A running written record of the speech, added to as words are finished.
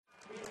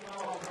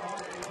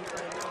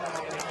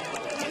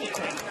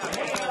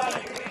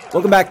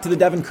Welcome back to the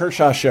Devon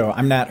Kershaw Show.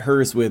 I'm Nat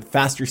Hers with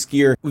Faster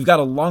Skier. We've got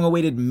a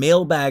long-awaited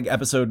mailbag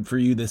episode for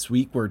you this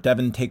week where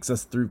Devon takes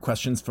us through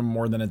questions from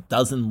more than a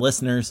dozen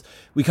listeners.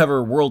 We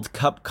cover World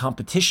Cup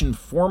competition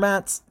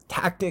formats,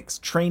 tactics,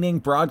 training,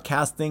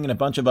 broadcasting, and a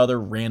bunch of other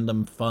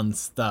random fun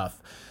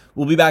stuff.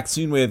 We'll be back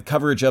soon with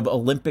coverage of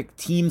Olympic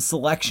team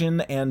selection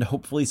and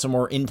hopefully some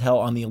more intel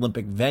on the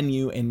Olympic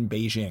venue in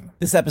Beijing.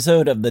 This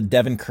episode of the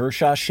Devon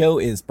Kershaw Show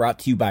is brought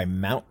to you by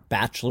Mount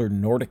Bachelor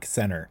Nordic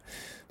Center.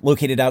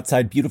 Located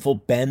outside beautiful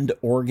Bend,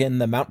 Oregon,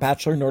 the Mount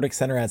Bachelor Nordic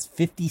Center has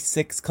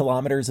 56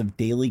 kilometers of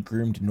daily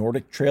groomed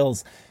Nordic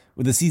trails.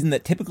 With a season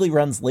that typically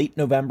runs late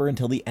November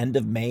until the end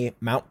of May,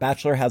 Mount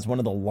Bachelor has one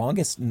of the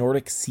longest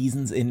Nordic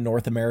seasons in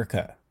North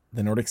America.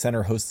 The Nordic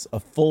Center hosts a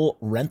full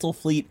rental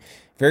fleet,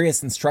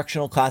 various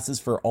instructional classes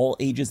for all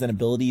ages and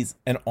abilities,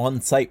 an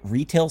on-site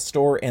retail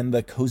store, and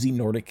the Cozy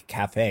Nordic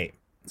Cafe.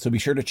 So be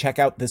sure to check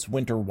out this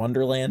winter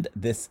wonderland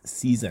this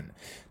season.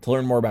 To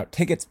learn more about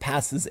tickets,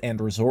 passes, and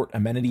resort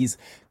amenities,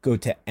 go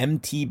to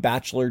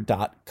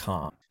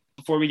mtbachelor.com.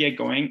 Before we get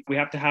going, we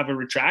have to have a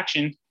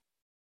retraction.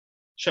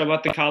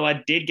 Charlotte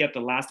Kalla did get the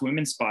last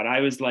women's spot. I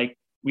was like,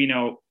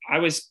 I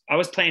was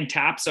playing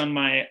taps on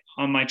my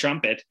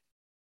trumpet,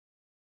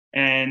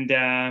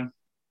 and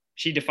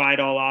she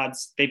defied all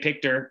odds. They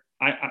picked her.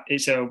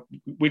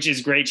 Which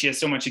is great. She has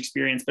so much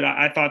experience, but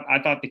I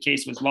thought the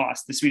case was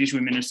lost. The Swedish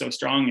women are so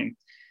strong, and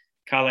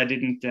Kalla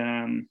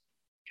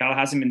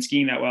hasn't been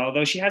skiing that well,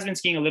 although she has been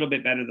skiing a little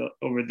bit better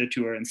over the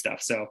tour and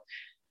stuff. So,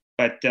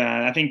 but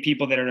I think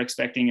people that are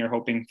expecting or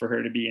hoping for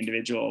her to be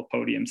individual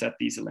podiums at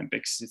these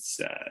Olympics, it's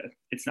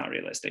not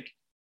realistic.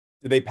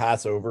 Did they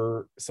pass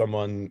over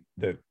someone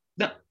that?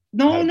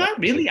 No, not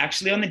really.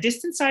 Actually, on the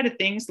distance side of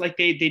things, like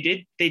they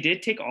did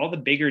take all the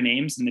bigger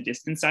names in the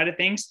distance side of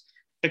things.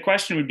 The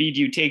question would be,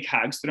 do you take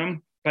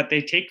Hagström? But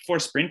they take 4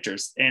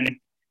 sprinters, and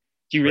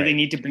do you really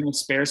need to bring a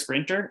spare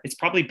sprinter? It's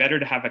probably better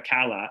to have a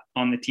Kalla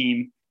on the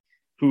team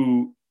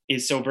who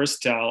is so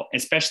versatile,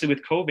 especially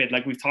with COVID,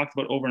 like we've talked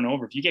about over and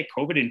over. If you get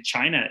COVID in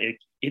China,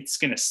 it's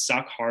going to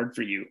suck hard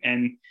for you.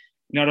 And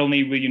not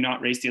only will you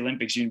not race the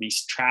Olympics, you're going to be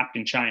trapped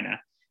in China.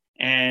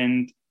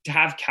 And to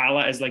have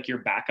Kalla as like your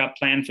backup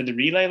plan for the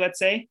relay, let's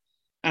say,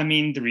 I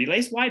mean, the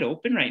relay's wide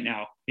open right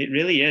now. It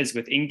really is,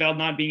 with Ingveld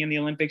not being in the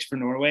Olympics for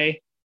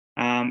Norway.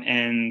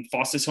 And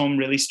Fossesholm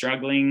really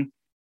struggling.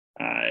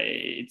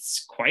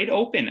 It's quite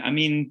open. I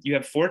mean, you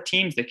have 4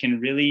 teams that can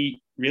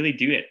really, really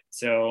do it.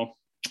 So,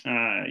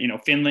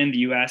 Finland, the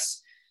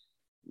US,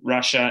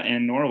 Russia,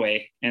 and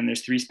Norway, and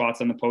there's 3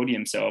 spots on the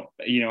podium. So,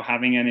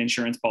 having an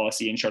insurance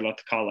policy in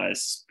Charlotte Kalla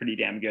is pretty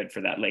damn good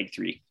for that leg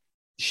 3.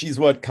 She's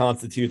what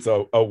constitutes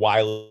a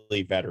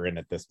wily veteran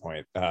at this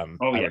point.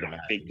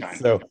 Big time.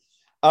 So,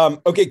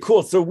 okay,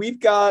 cool. So we've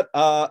got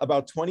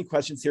about 20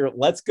 questions here.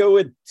 Let's go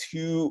with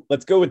 2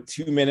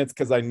 minutes,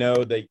 because I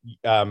know that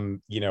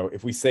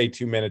if we say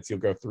 2 minutes, you'll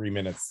go 3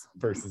 minutes,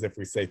 versus if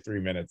we say 3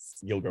 minutes,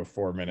 you'll go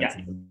 4 minutes.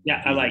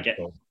 Yeah, I like it.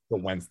 For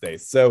Wednesday.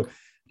 So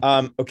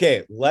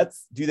okay,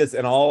 let's do this.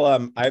 And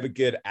I have a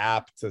good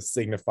app to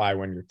signify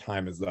when your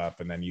time is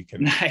up, and then you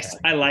can. Nice.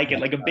 I like it.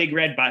 Like a big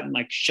red button,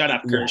 like shut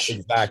up, Kirsch. Yeah,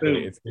 exactly.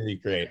 Boom. It's really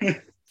great.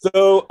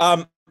 So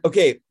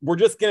okay, we're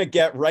just going to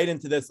get right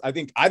into this. I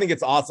think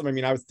it's awesome. I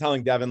mean, I was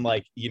telling Devon,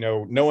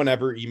 no one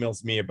ever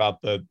emails me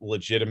about the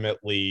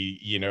legitimately,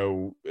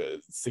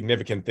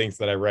 significant things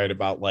that I write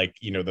about,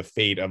 the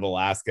fate of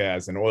Alaska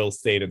as an oil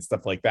state and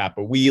stuff like that.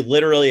 But we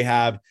literally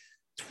have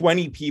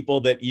 20 people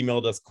that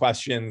emailed us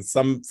questions.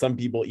 Some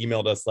people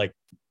emailed us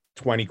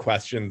 20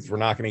 questions. We're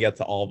not going to get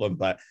to all of them,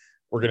 but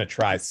we're going to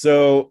try.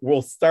 So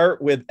we'll start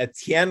with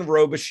Etienne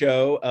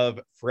Robichaud of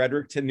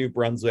Fredericton, New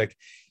Brunswick.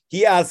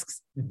 He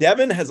asks,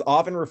 Devon has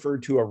often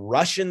referred to a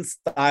Russian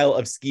style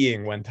of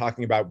skiing when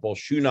talking about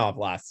Bolshunov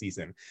last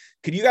season.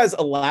 Could you guys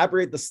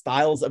elaborate the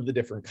styles of the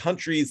different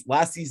countries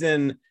last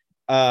season?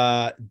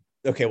 Let's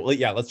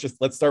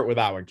start with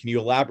that one. Can you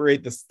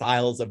elaborate the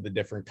styles of the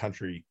different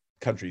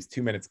countries?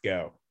 2 minutes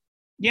go.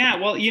 Yeah,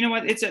 well, you know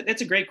what? It's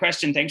a great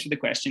question. Thanks for the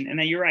question. And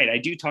you're right. I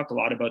do talk a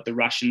lot about the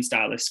Russian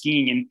style of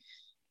skiing, and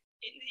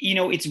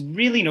it's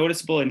really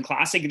noticeable in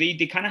classic. They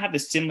kind of have the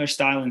similar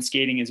style in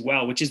skating as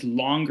well, which is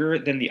longer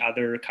than the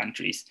other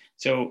countries.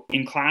 So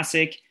in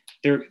classic,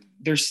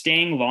 they're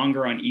staying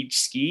longer on each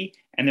ski,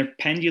 and they're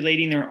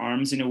pendulating their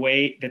arms in a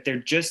way that they're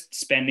just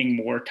spending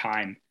more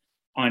time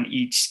on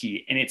each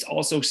ski. And it's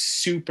also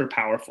super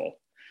powerful.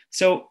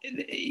 So,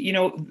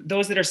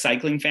 those that are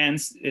cycling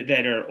fans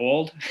that are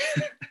old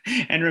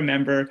and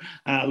remember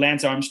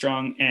Lance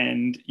Armstrong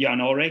and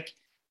Jan Ulrich,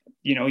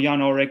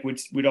 Jan Ulrich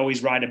would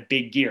always ride a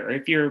big gear.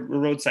 If you're a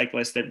road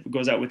cyclist that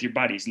goes out with your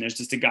buddies and there's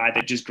just a guy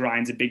that just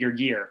grinds a bigger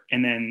gear,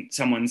 and then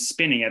someone's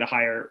spinning at a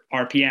higher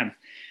RPM,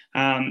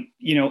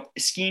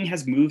 skiing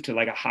has moved to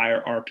a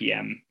higher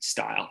RPM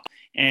style.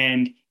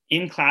 And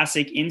in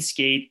classic, in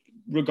skate,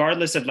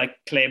 regardless of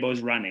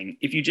Klæbo's running,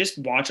 if you just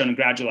watch on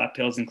gradual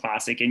uphills in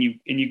classic and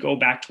you go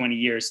back 20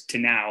 years to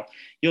now,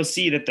 you'll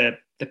see that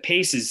the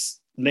pace is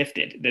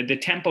lifted. The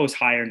tempo is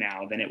higher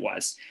now than it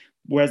was.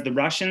 Whereas the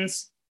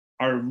Russians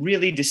are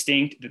really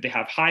distinct, that they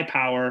have high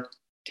power,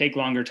 take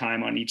longer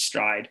time on each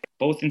stride,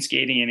 both in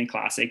skating and in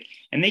classic.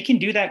 And they can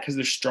do that because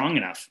they're strong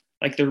enough.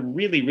 Like they're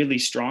really, really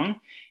strong.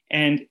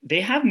 And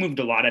they have moved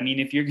a lot. I mean,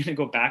 if you're going to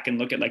go back and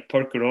look at like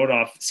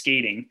Prokhorov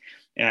skating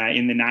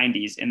in the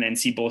 90s and then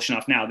see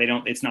Bolshinov now,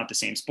 it's not the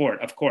same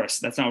sport. Of course,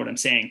 that's not what I'm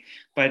saying.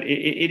 But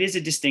it is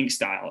a distinct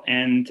style.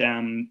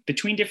 And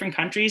between different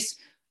countries,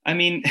 I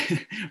mean,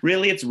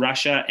 really, it's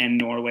Russia and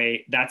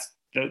Norway.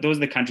 Those are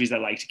the countries I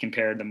like to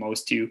compare the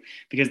most to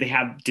because they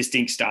have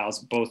distinct styles.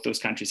 Both those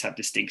countries have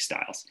distinct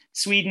styles.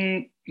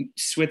 Sweden,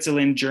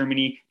 Switzerland,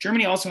 Germany.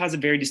 Germany also has a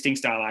very distinct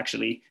style,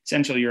 actually.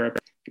 Central Europe,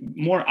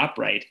 more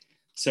upright.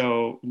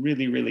 So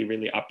really, really,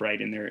 really upright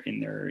in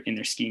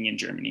their skiing in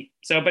Germany.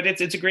 So, but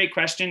it's a great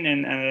question,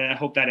 and I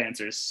hope that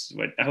answers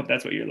I hope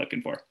that's what you're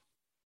looking for.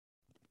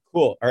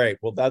 Cool. All right.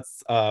 Well,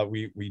 that's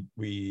we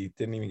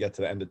didn't even get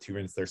to the end of 2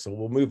 minutes there, so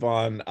we'll move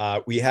on.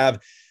 We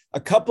have a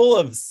couple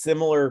of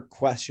similar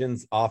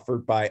questions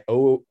offered by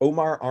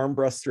Omar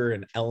Armbruster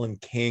and Ellen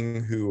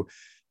King, who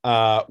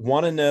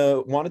wanted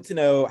to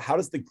know how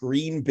does the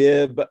green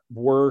bib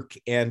work,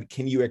 and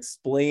can you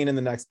explain in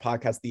the next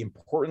podcast the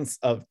importance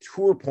of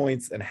tour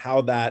points and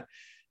how that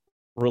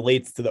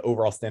relates to the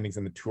overall standings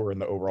in the tour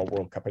and the overall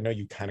World Cup? I know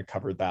you kind of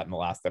covered that in the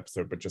last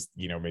episode, but just,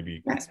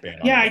 maybe expand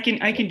on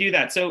it. I can do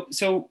that.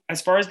 So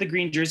as far as the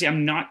green jersey,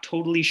 I'm not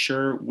totally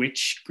sure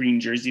which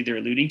green jersey they're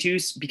alluding to,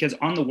 because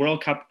on the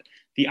World Cup,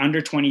 the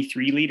under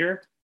 23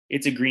 leader,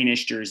 it's a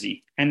greenish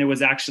jersey. And there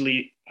was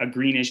actually a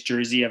greenish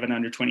jersey of an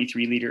under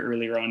 23 leader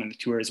earlier on in the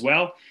tour as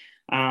well.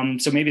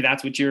 So maybe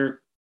that's what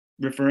you're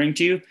referring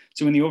to.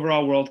 So in the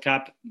overall World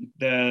Cup,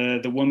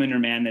 the woman or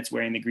man that's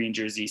wearing the green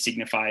jersey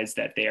signifies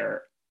that they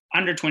are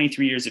under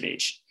 23 years of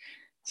age.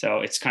 So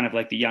it's kind of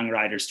like the young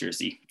riders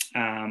jersey.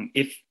 So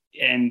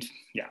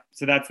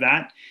that's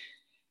that.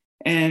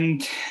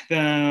 And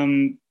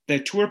the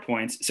tour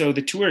points. So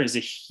the tour is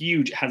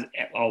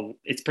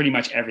it's pretty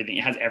much everything.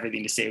 It has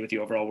everything to say with the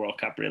overall World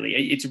Cup, really.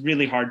 It's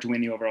really hard to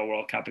win the overall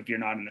World Cup if you're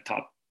not in the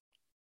top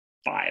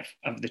 5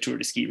 of the Tour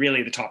de Ski,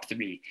 really the top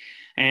 3.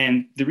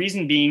 And the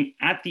reason being,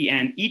 at the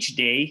end, each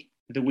day,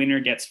 the winner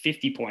gets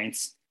 50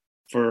 points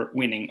for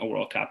winning a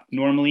World Cup.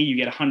 Normally you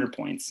get 100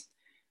 points.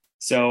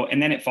 So,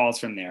 and then it falls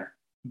from there.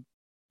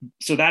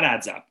 So that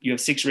adds up. You have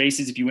 6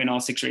 races. If you win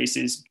all 6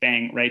 races,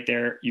 bang, right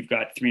there, you've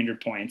got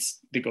 300 points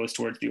that goes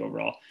towards the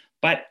overall.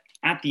 But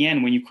at the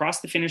end, when you cross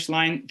the finish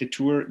line, the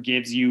tour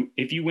gives you,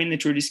 if you win the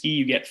Tour de Ski,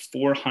 you get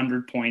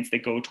 400 points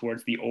that go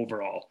towards the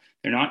overall.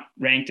 They're not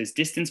ranked as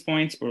distance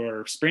points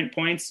or sprint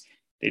points.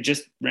 They're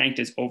just ranked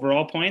as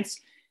overall points.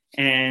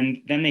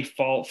 And then they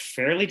fall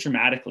fairly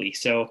dramatically.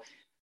 So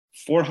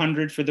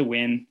 400 for the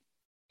win,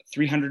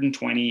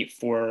 320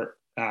 for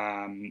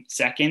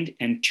second,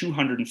 and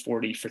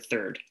 240 for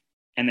third,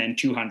 and then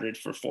 200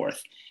 for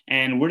fourth.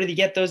 And where did he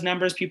get those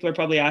numbers? People are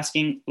probably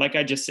asking. Like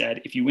I just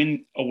said, if you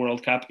win a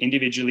World Cup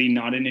individually,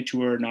 not in a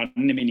tour, not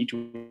in a mini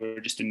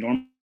tour, just a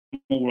normal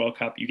World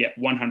Cup, you get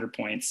 100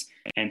 points.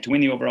 And to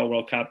win the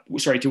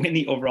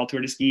overall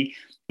Tour de Ski,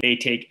 they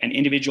take an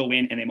individual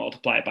win and they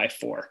multiply it by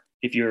 4.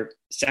 If you're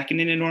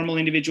second in a normal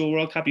individual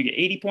World Cup, you get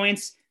 80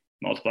 points.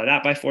 Multiply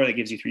that by 4, that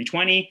gives you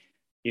 320.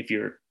 If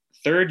you're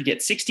third, you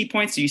get 60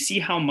 points. So you see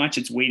how much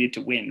it's weighted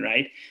to win,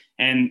 right?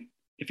 And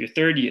if you're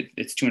third,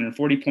 it's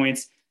 240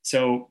 points.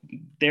 So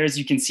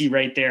you can see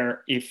right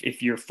there,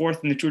 if you're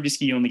fourth in the Tour de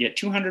Ski, you only get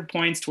 200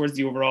 points towards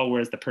the overall,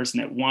 whereas the person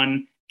that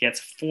won gets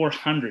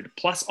 400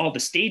 plus all the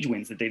stage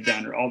wins that they've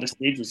done or all the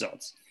stage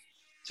results.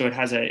 So it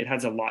has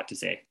a lot to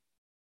say.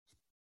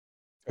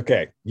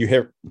 Okay, you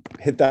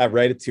hit that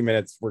right at 2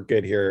 minutes. We're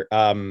good here.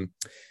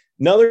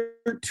 Another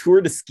Tour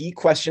de Ski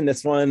question.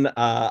 This one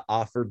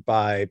offered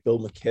by Bill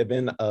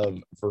McKibben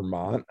of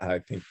Vermont. I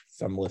think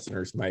some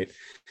listeners might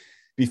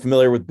be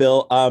familiar with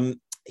Bill.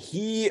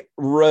 He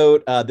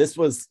wrote, this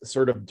was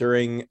sort of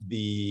during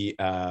the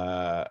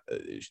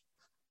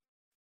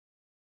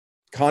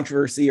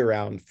controversy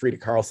around Frida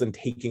Karlsson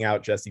taking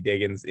out Jessie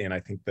Diggins in, I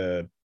think,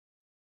 the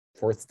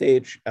 4th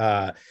stage.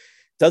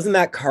 Doesn't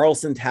that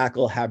Karlsson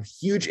tackle have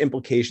huge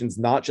implications,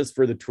 not just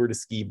for the Tour de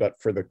Ski, but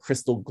for the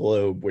Crystal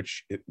Globe,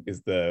 which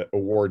is the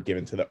award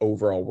given to the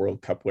overall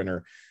World Cup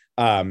winner?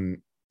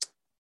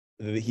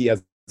 He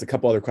has a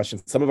couple other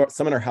questions. Some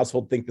in our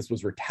household think this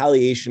was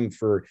retaliation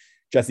for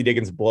Jessie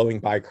Diggins blowing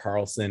by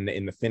Karlsson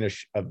in the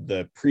finish of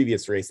the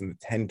previous race in the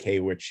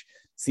 10K, which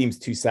seems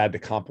too sad to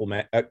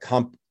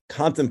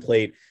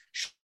contemplate.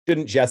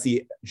 Shouldn't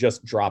Jessie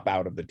just drop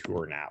out of the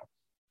tour now?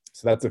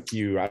 So that's a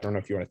few. I don't know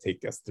if you want to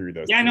take us through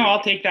those. Yeah, no,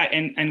 I'll take that.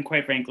 And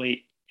quite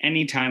frankly,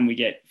 anytime we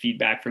get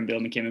feedback from Bill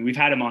McKibben, we've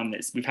had him on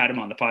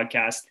the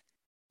podcast.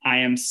 I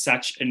am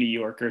such a New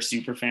Yorker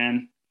super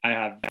fan. I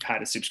have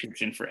had a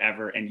subscription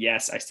forever. And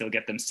yes, I still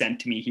get them sent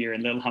to me here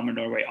in Lillehammer,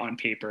 Norway on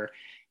paper.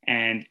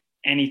 And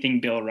anything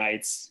Bill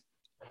writes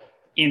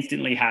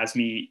instantly has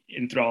me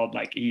enthralled.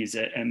 Like, he's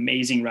an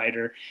amazing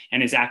writer,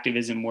 and his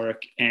activism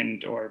work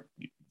or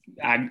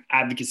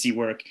advocacy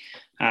work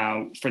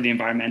for the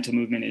environmental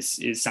movement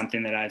is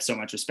something that I have so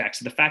much respect.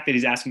 So the fact that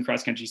he's asking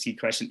cross country ski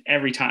questions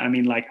every time, I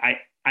mean, like,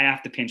 I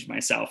have to pinch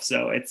myself.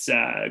 So it's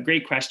a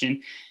great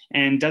question.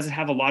 And does it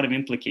have a lot of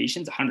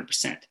implications?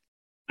 100%.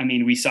 I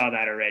mean, we saw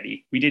that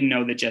already. We didn't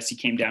know that Jessie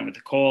came down with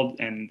a cold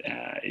and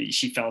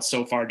she fell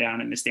so far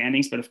down in the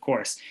standings. But of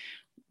course,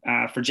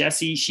 for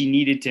Jessie, she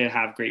needed to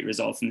have great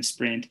results in the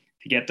sprint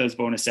to get those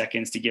bonus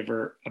seconds to give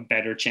her a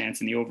better chance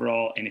in the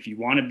overall. And if you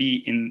want to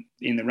be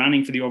in the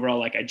running for the overall,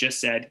 like I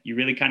just said, you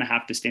really kind of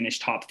have to finish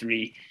top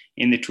 3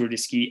 in the Tour de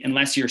Ski,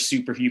 unless you're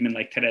superhuman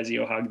like Therese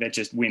Johaug that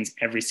just wins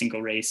every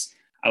single race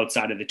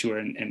outside of the Tour,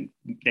 and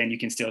then you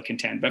can still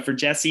contend. But for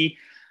Jessie,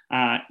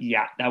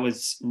 that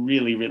was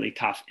really, really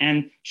tough.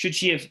 And should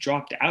she have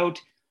dropped out,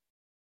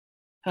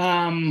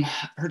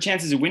 her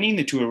chances of winning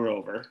the Tour were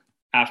over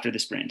after the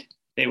sprint.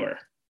 They were,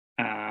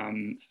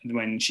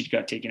 when she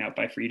got taken out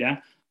by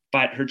Frida.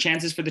 But her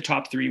chances for the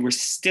top 3 were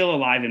still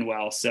alive and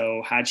well.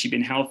 So had she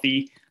been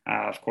healthy,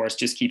 of course,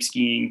 just keep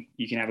skiing.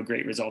 You can have a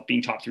great result.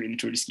 Being top 3 in the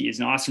Tour de Ski is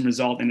an awesome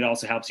result, and it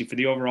also helps you for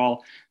the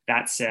overall.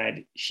 That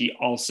said, she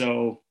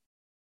also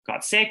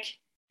got sick,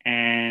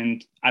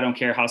 and I don't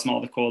care how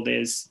small the cold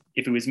is.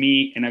 If it was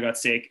me and I got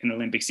sick in the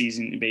Olympic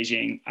season in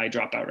Beijing, I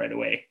drop out right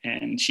away.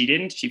 And she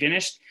didn't. She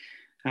finished.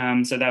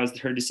 So that was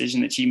her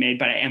decision that she made.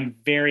 But I am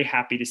very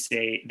happy to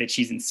say that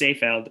she's in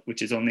Seefeld,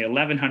 which is only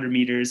 1,100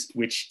 meters,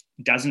 which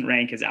doesn't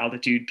rank as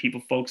altitude.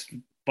 Folks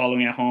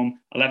following at home,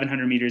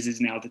 1,100 meters is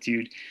an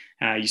altitude.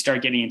 You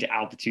start getting into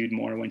altitude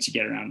more once you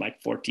get around like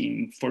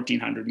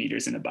 1,400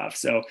 meters and above.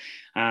 So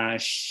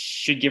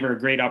should give her a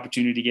great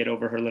opportunity to get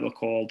over her little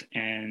cold,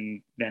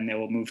 and then they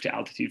will move to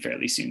altitude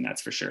fairly soon.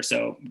 That's for sure.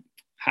 So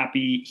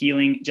happy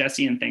healing,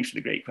 Jessie, and thanks for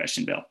the great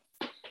question, Bill.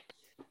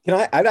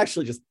 I'd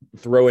actually just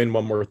throw in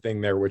one more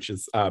thing there, which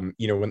is,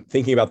 when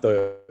thinking about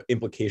the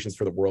implications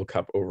for the World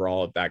Cup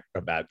overall of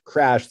that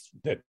crash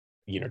that,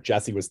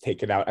 Jessie was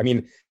taken out. I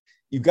mean,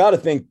 you've got to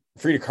think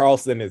Frida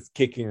Karlsson is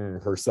kicking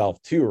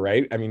herself too,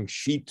 right? I mean,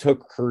 she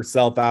took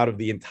herself out of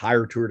the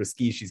entire Tour de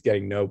Ski. She's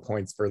getting no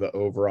points for the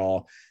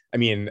overall. I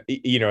mean,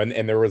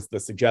 and there was the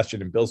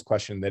suggestion in Bill's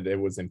question that it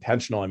was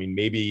intentional. I mean,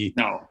 maybe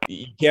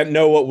you can't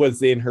know what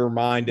was in her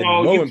mind in the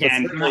moment. You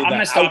can. I'm going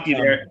to stop you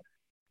there.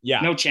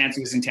 Yeah. No chance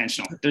it was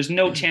intentional. There's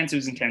no chance it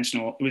was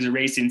intentional. It was a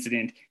race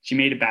incident. She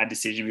made a bad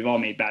decision. We've all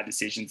made bad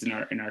decisions in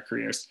our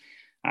careers.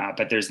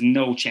 But there's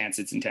no chance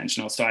it's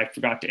intentional. So I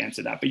forgot to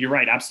answer that. But you're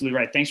right, absolutely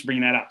right. Thanks for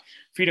bringing that up.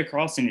 Frida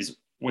Karlsson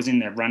was in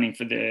the running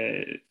for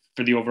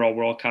the overall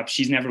World Cup.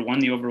 She's never won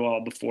the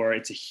overall before.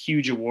 It's a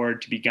huge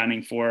award to be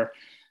gunning for.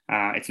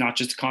 It's not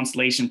just a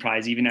consolation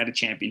prize, even at a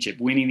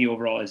championship. Winning the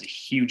overall is a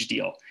huge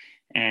deal.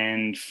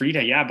 And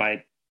Frida,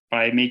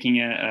 by making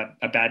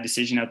a bad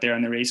decision out there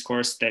on the race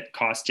course that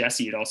cost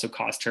Jessie, it also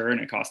cost her, and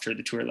it cost her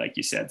the Tour, like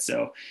you said.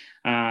 So,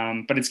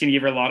 but it's going to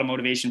give her a lot of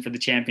motivation for the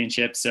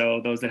championship.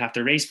 So those that have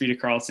to race Frida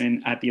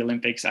Karlsson at the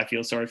Olympics, I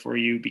feel sorry for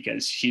you,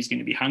 because she's going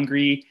to be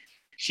hungry.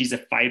 She's a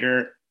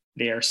fighter.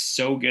 They are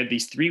so good.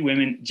 These 3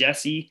 women,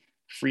 Jessie,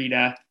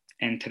 Frida,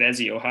 and Therese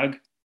Johaug.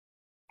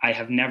 I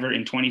have never,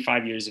 in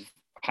 25 years of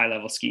high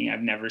level skiing, I've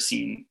never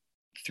seen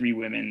 3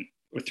 women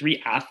or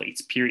 3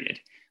 athletes, period,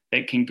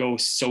 that can go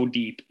so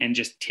deep and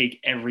just take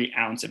every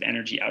ounce of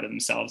energy out of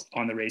themselves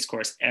on the race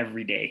course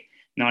every day.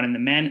 Not in the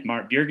men.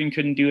 Mart Bjørgen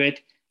couldn't do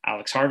it.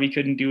 Alex Harvey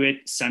couldn't do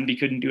it. Sundby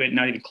couldn't do it.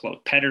 Not even close.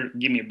 Petter,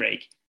 give me a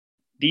break.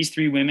 These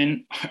 3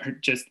 women are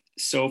just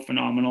so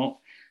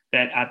phenomenal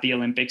that at the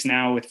Olympics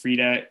now, with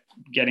Frida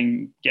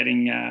getting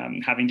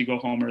having to go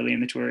home early in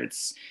the Tour,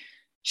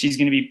 she's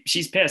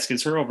pissed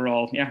because her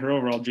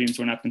overall dreams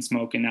went up in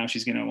smoke, and now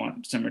she's going to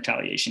want some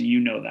retaliation. You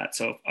know that.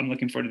 So I'm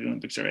looking forward to the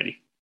Olympics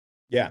already.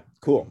 Yeah,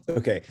 cool.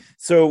 Okay.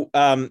 So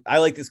I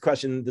like this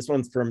question. This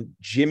one's from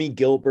Jimmy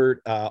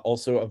Gilbert,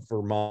 also of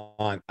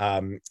Vermont.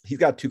 He's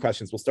got 2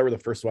 questions. We'll start with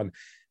the first one.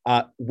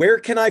 Where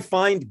can I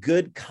find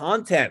good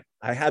content?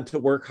 I had to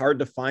work hard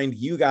to find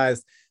you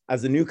guys.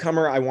 As a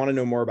newcomer, I want to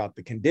know more about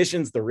the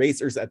conditions, the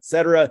racers,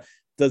 etc.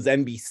 Does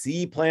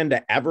NBC plan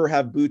to ever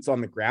have boots on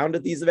the ground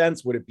at these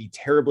events? Would it be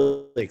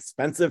terribly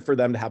expensive for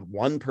them to have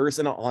one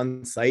person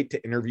on site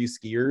to interview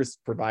skiers,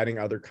 providing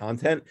other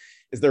content?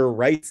 Is there a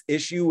rights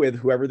issue with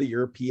whoever the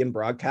European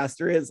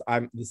broadcaster is?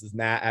 This is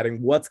Nat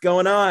adding, what's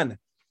going on?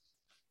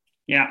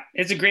 Yeah,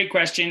 it's a great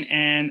question.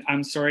 And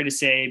I'm sorry to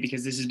say,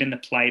 because this has been the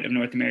plight of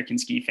North American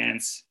ski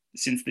fans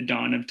since the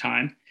dawn of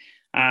time.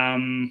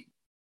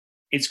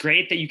 It's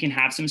great that you can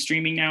have some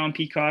streaming now on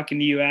Peacock in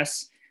the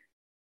US.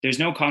 There's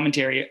no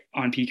commentary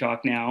on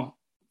Peacock now,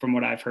 from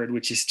what I've heard,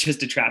 which is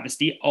just a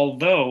travesty.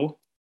 Although,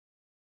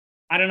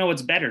 I don't know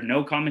what's better,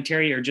 no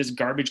commentary or just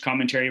garbage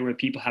commentary where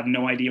people have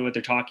no idea what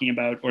they're talking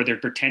about, or they're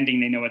pretending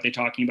they know what they're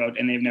talking about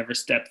and they've never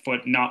stepped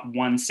foot, not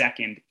 1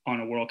 second, on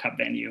a World Cup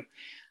venue.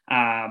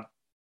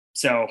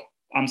 So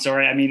I'm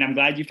sorry. I mean, I'm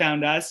glad you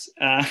found us.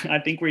 I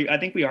think we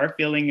are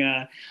feeling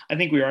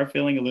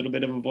a little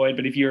bit of a void.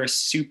 But if you're a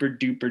super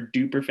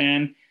duper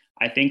fan,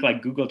 I think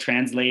like Google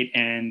Translate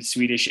and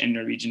Swedish and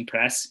Norwegian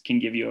press can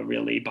give you a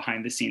really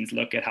behind the scenes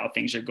look at how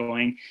things are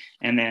going,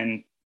 and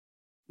then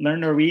learn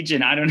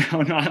Norwegian. I don't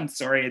know. No, I'm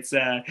sorry.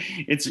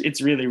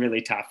 It's really,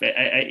 really tough.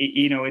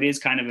 It is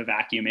kind of a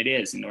vacuum. It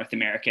is in North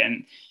America.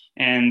 And,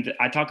 And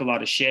I talk a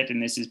lot of shit,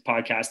 and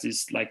podcast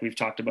is, like we've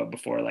talked about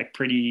before, like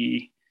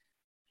pretty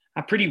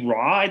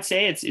raw. I'd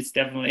say it's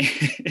definitely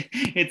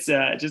it's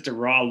just a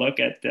raw look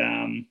at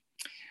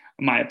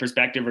my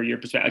perspective, or your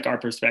perspective, like our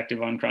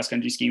perspective on cross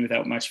country skiing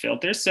without much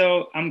filter.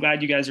 So I'm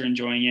glad you guys are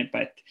enjoying it.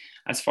 But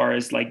as far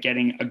as like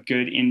getting a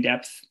good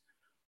in-depth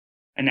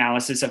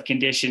analysis of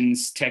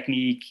conditions,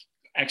 technique,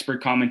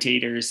 expert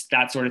commentators,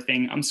 that sort of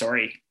thing, I'm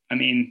sorry. I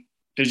mean,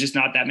 there's just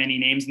not that many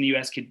names in the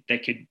US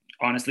that could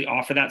honestly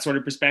offer that sort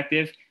of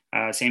perspective.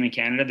 Same in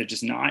Canada, they're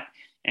just not.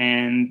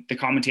 And the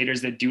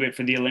commentators that do it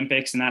for the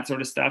Olympics and that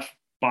sort of stuff,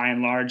 by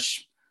and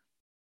large,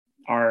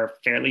 are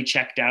fairly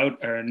checked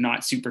out, or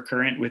not super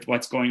current with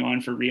what's going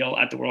on for real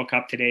at the World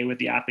Cup today with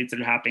the athletes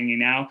that are happening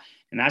now.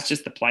 And that's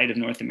just the plight of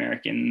North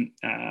American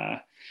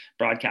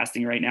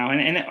broadcasting right now.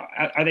 And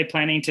are they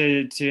planning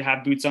to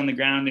have boots on the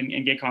ground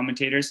and get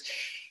commentators?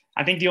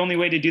 I think the only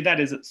way to do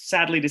that is,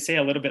 sadly to say,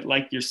 a little bit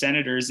like your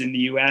senators in the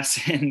US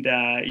and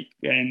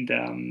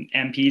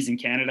MPs in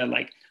Canada,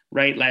 like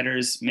write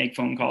letters, make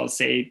phone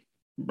calls,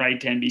 write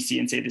to NBC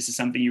and say this is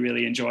something you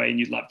really enjoy and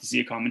you'd love to see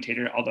a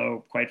commentator.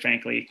 Although, quite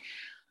frankly,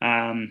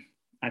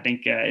 I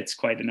think it's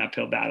quite an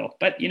uphill battle.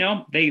 But, you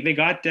know, they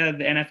got the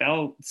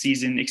NFL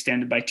season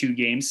extended by 2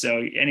 games,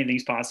 so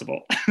anything's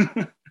possible.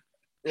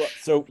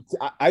 So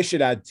I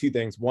should add 2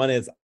 things. One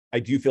is, I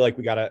do feel like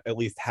we got to at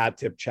least hat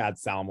tip Chad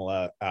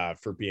Salmela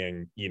for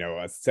being, you know,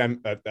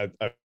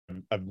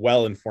 a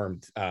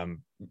well-informed,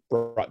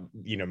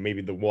 you know,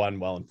 maybe the one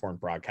well-informed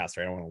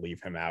broadcaster. I don't want to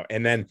leave him out.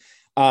 And then,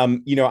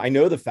 you know, I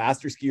know the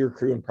Faster Skier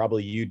crew, and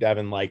probably you,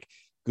 Devon, like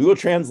Google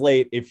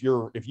Translate, if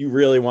you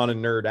really want to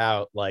nerd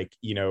out, like,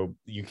 you know,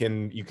 you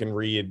can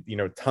read, you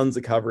know, tons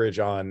of coverage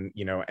on,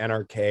 you know,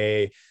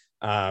 NRK,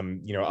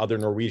 you know, other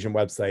Norwegian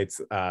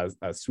websites,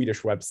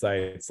 Swedish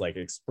websites like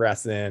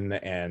Expressen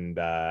and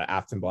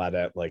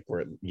Aftonbladet, like,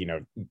 where, you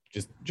know,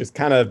 just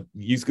kind of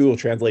use Google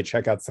Translate,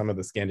 check out some of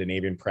the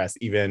Scandinavian press,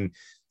 even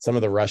some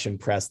of the Russian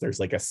press. There's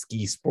like a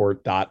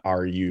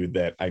skisport.ru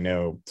that I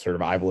know sort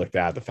of I've looked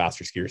at the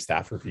Faster Skier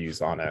staff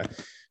reviews on a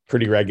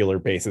pretty regular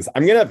basis.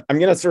 I'm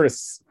gonna sort of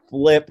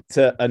flip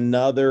to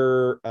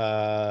another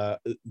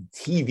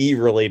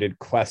TV related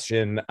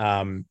question.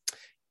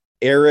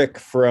 Eric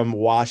from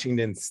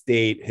Washington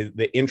State,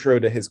 the intro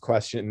to his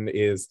question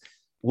is,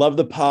 love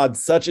the pod,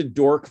 such a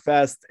dork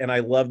fest, and I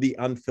love the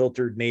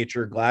unfiltered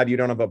nature. Glad you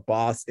don't have a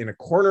boss in a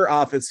corner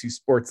office who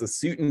sports a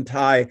suit and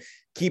tie.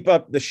 Keep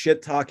up the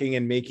shit talking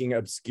and making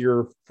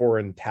obscure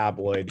foreign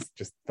tabloids.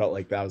 Just felt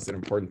like that was an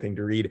important thing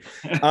to read.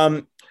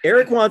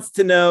 Eric wants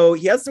to know,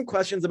 he has some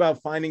questions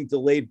about finding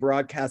delayed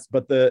broadcasts,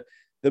 but the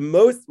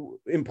most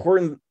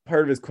important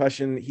part of his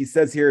question, he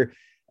says here,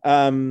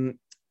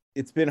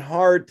 it's been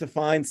hard to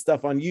find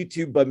stuff on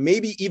YouTube, but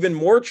maybe even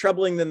more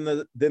troubling than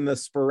the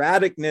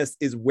sporadicness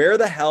is, where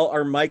the hell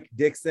are Mike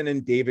Dixon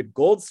and David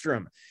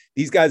Goldstrom?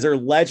 These guys are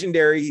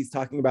legendary. He's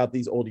talking about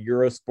these old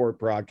Eurosport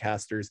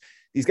broadcasters.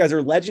 These guys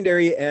are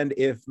legendary. And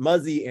if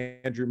Muzzy,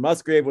 Andrew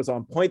Musgrave, was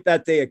on point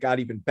that day, it got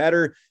even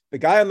better. The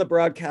guy on the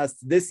broadcast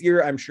this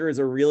year, I'm sure, is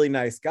a really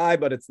nice guy,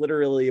 but it's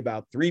literally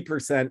about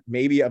 3%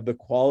 maybe of the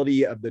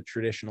quality of the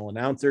traditional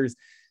announcers.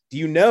 Do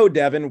you know,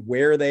 Devon,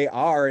 where they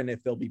are and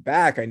if they'll be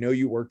back? I know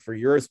you worked for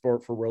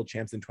Eurosport for World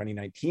Champs in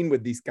 2019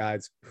 with these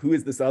guys. Who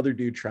is this other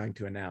dude trying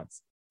to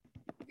announce?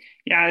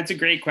 Yeah, it's a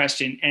great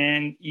question.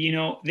 And, you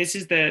know, this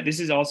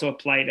is also a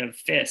plight of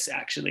FIS,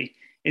 actually,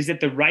 is that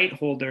the right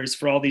holders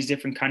for all these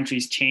different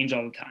countries change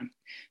all the time.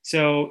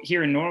 So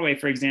here in Norway,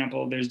 for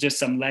example, there's just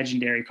some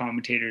legendary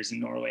commentators in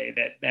Norway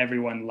that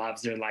everyone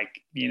loves. They're like,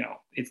 you know,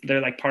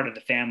 they're like part of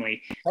the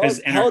family. Tell us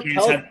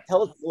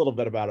a little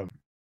bit about them.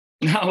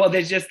 No, well,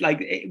 there's just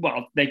like,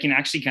 well, they can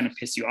actually kind of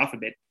piss you off a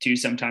bit too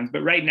sometimes.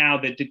 But right now,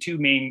 the 2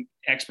 main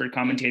expert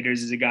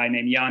commentators is a guy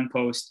named Jan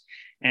Post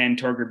and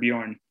Torger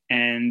Bjorn.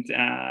 And,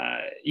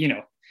 you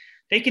know,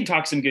 they can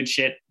talk some good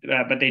shit,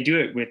 but they do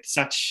it with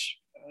such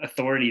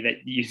authority that,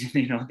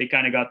 you know, they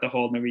kind of got the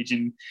whole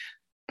Norwegian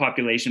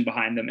population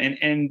behind them.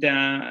 And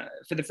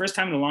for the first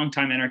time in a long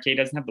time, NRK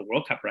doesn't have the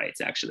World Cup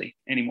rights actually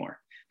anymore.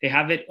 They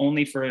have it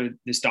only for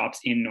the stops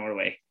in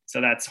Norway.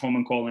 So that's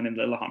Holmenkollen and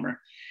Lillehammer.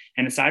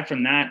 And aside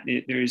from that,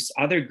 there's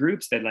other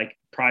groups that, like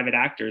private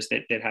actors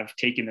that have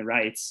taken the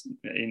rights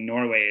in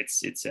Norway.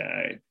 It's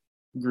a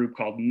group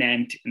called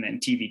Ment, and then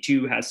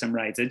TV2 has some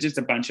rights. It's just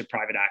a bunch of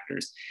private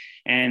actors,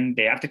 and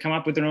they have to come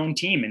up with their own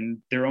team. And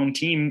their own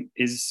team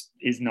is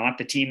not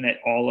the team that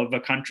all of a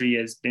country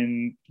has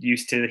been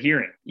used to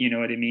hearing. You know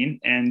what I mean?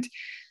 And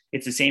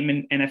it's the same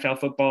in NFL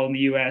football in the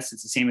US.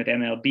 It's the same with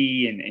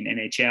MLB and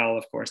NHL.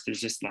 Of course,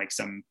 there's just like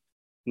some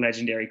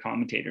legendary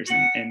commentators,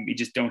 and we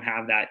just don't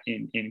have that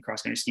in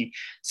cross country skiing.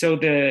 So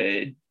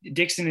the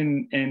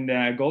Dixon and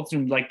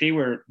Goldstrom, like they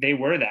were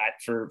that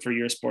for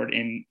Eurosport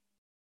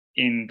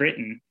in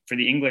Britain for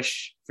the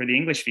English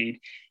feed.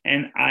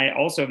 And I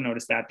also have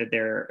noticed that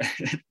they're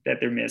that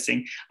they're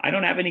missing. I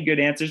don't have any good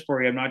answers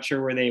for you. I'm not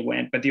sure where they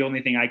went, but the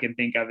only thing I can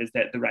think of is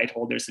that the right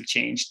holders have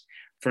changed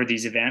for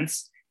these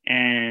events,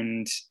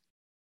 and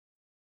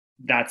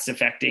that's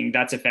affecting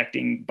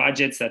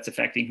budgets, that's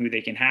affecting who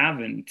they can have.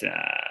 And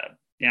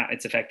yeah,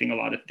 it's affecting a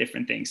lot of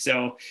different things.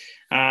 So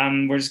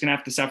we're just gonna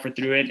have to suffer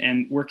through it.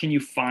 And where can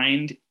you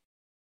find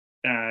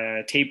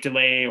tape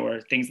delay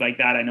or things like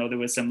that? I know there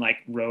was some like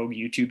rogue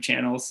YouTube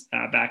channels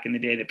back in the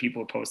day that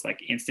people would post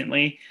like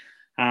instantly.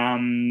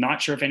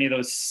 Not sure if any of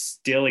those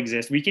still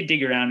exist. We could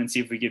dig around and see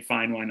if we could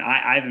find one.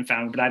 I haven't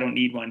found one, but I don't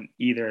need one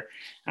either.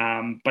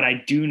 But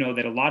I do know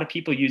that a lot of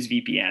people use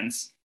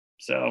VPNs.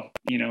 So,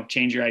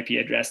 change your IP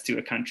address to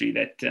a country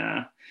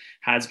that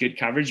has good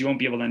coverage. You won't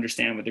be able to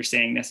understand what they're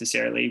saying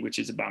necessarily, which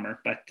is a bummer.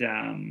 But,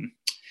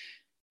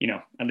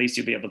 at least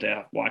you'll be able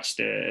to watch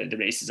the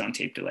races on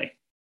tape delay.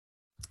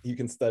 You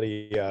can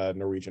study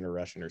Norwegian or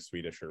Russian or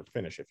Swedish or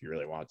Finnish if you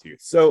really want to.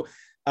 So,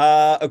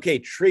 okay,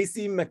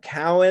 Tracy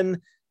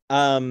McCowan,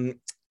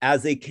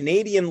 as a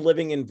Canadian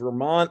living in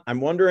Vermont,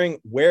 I'm wondering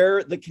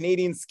where the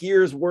Canadian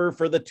skiers were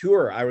for the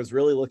tour. I was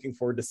really looking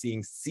forward to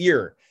seeing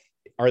Cyr.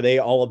 Are they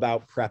all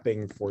about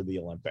prepping for the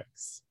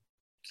Olympics?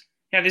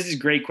 Yeah, this is a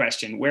great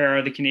question. Where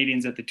are the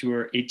Canadians at the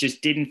tour? It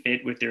just didn't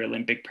fit with their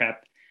Olympic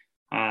prep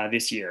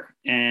this year.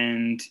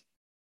 And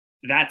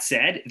that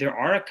said, there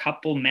are a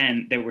couple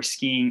men that were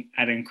skiing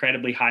at an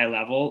incredibly high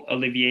level,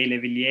 Olivier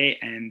Levillier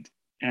and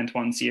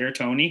Antoine Cyr,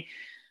 Tony.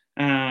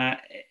 And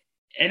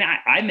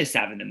I miss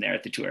having them there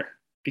at the tour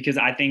because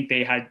I think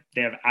they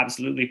have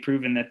absolutely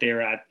proven that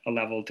they're at a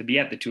level to be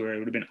at the tour. It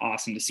would have been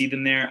awesome to see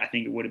them there. I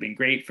think it would have been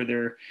great for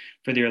their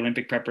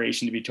Olympic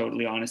preparation, to be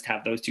totally honest,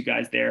 have those two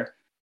guys there.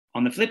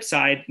 On the flip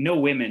side, no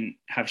women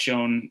have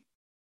shown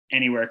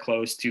anywhere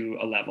close to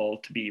a level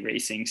to be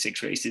racing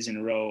 6 races in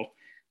a row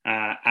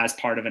as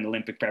part of an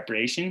Olympic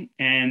preparation.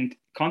 And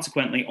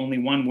consequently, only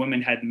one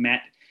woman had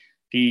met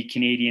the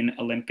Canadian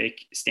Olympic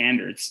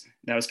standards.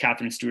 That was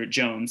Catherine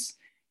Stewart-Jones.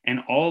 And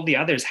all the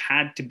others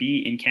had to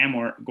be in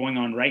Canmore going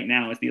on right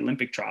now as the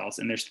Olympic trials.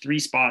 And there's 3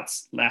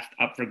 spots left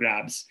up for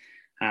grabs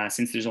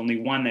since there's only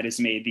one that has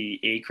made the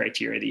A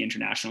criteria, the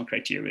international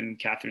criteria, in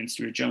Catherine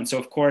Stewart-Jones. So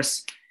of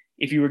course,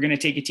 if you were going to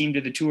take a team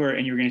to the tour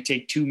and you were going to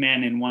take 2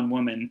 men and 1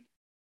 woman,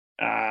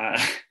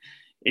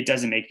 it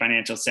doesn't make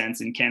financial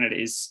sense. And Canada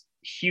is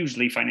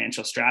hugely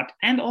financial strapped.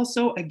 And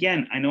also,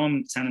 again, I know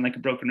I'm sounding like a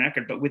broken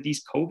record, but with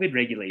these COVID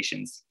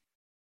regulations,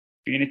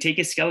 if you're going to take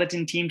a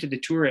skeleton team to the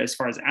tour as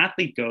far as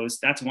athlete goes,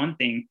 that's one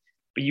thing,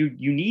 but you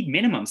need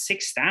minimum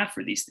 6 staff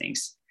for these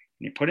things.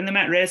 And you're putting them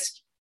at risk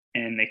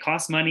and they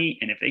cost money.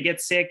 And if they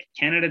get sick,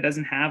 Canada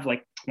doesn't have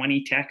like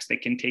 20 techs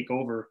that can take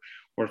over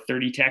or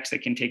 30 techs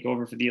that can take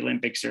over for the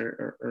Olympics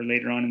or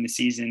later on in the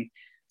season.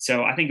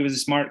 So I think it was a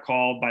smart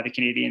call by the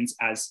Canadians,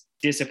 as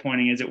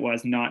disappointing as it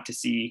was not to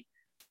see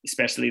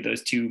especially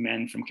those 2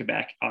 men from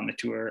Quebec on the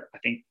tour. I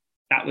think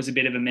that was a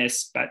bit of a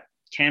miss, but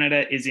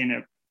Canada is in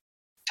a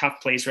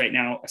tough place right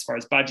now as far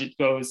as budget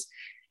goes,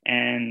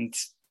 and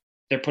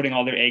they're putting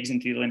all their eggs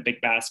into the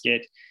Olympic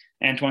basket.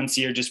 Antoine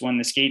Cyr just won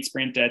the skate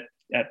sprint at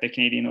the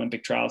Canadian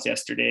Olympic trials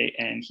yesterday,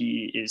 and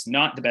he is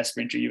not the best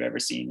sprinter you've ever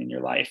seen in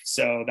your life.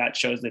 So that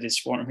shows that his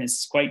form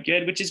is quite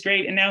good, which is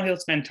great. And now he'll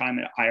spend time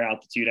at higher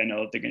altitude. I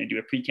know they're going to do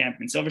a pre-camp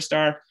in Silver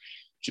Star,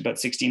 which is about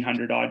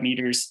 1,600 odd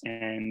meters,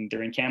 and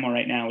they're in Camo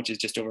right now, which is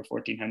just over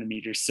 1,400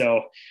 meters.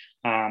 So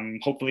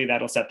hopefully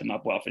that'll set them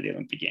up well for the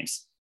Olympic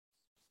Games.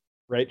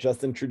 Right,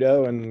 Justin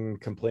Trudeau, and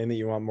complain that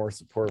you want more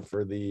support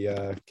for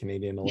the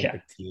Canadian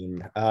Olympic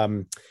team.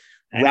 And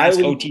Riley, ask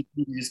OTT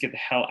to just get the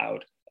hell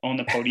out. On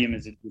the podium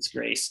is a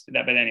disgrace.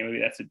 But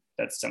anyway,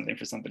 that's something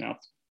for something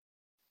else.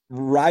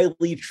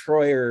 Riley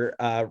Troyer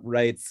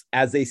writes,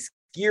 as a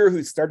skier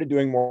who started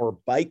doing more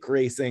bike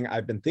racing,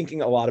 I've been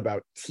thinking a lot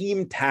about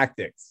team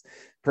tactics.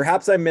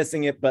 Perhaps I'm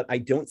missing it, but I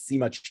don't see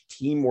much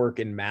teamwork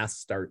in mass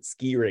start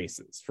ski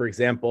races. For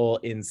example,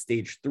 in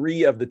stage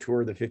 3 of the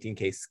Tour, the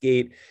 15K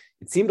skate,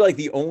 it seemed like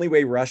the only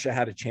way Russia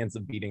had a chance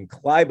of beating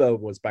Kleibo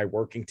was by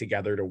working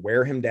together to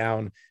wear him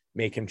down,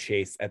 make him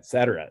chase,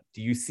 etc.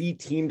 Do you see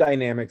team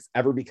dynamics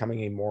ever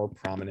becoming a more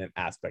prominent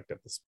aspect of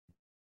the sport?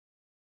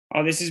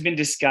 Oh, this has been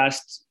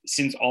discussed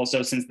since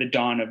the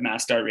dawn of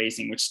mass start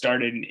racing, which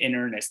started in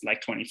earnest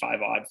like 25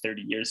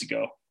 years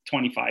ago,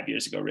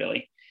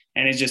 really.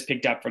 And it's just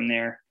picked up from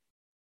there.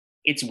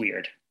 It's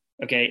weird.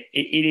 Okay.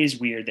 It is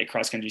weird that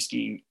cross-country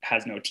skiing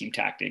has no team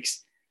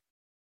tactics.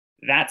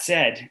 That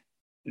said,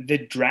 the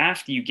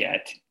draft you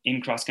get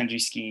in cross-country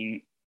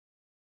skiing,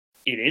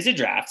 it is a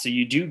draft. So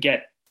you do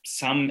get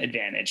some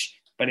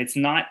advantage, but it's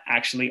not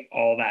actually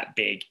all that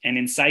big. And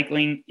in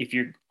cycling, if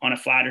you're on a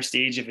flatter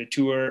stage of a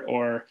tour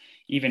or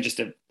even just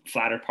a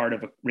flatter part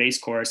of a race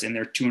course and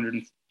they're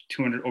 200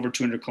 over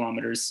 200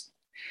 kilometers,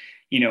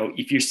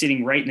 if you're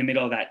sitting right in the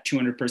middle of that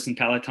 200 person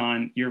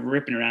peloton, you're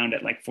ripping around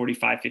at like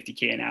 45,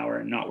 50K an hour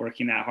and not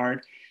working that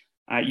hard.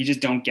 You just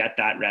don't get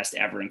that rest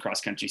ever in cross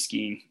country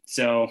skiing.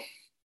 So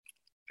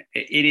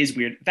it is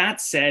weird.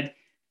 That said,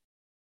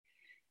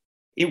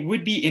 it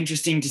would be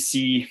interesting to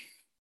see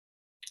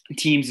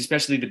teams,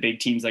 especially the big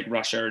teams like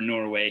Russia or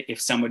Norway,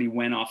 if somebody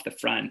went off the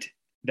front,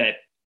 that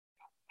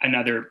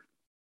another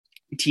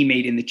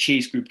teammate in the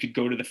chase group could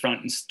go to the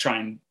front and try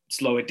and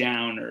slow it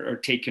down or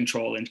take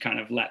control and kind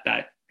of let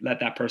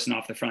that person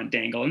off the front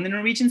dangle. And the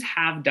Norwegians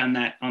have done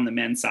that on the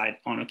men's side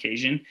on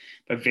occasion,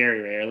 but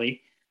very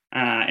rarely.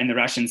 and the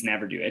Russians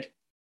never do it.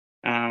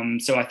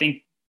 So I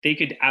think they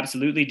could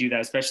absolutely do that,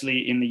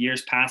 especially in the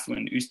years past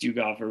when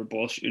Ustugov or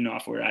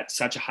Bolshunov were at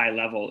such a high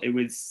level. You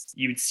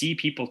would see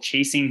people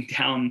chasing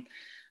down,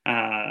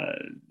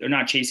 or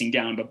not chasing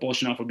down, but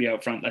Bolshunov would be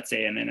out front, let's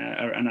say, and then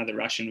another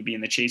Russian would be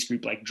in the chase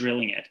group, like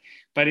drilling it.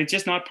 But it's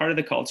just not part of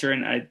the culture,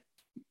 and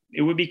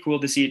it would be cool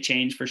to see it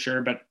change for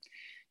sure. But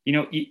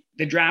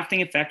the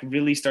drafting effect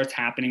really starts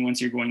happening once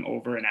you're going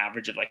over an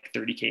average of like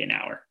 30K an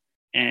hour,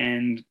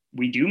 and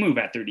we do move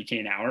at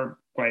 30K an hour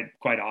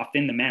quite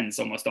often. The men's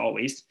almost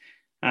always.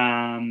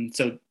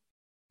 So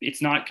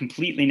it's not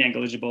completely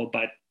negligible,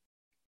 but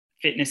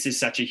fitness is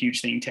such a huge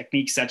thing.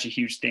 Technique's such a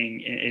huge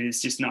thing. It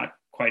is just not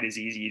quite as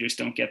easy. You just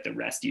don't get the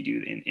rest you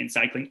do in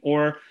cycling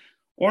or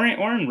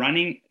in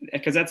running,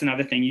 because that's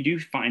another thing. You do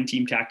find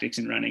team tactics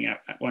in running at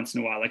once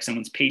in a while, like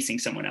someone's pacing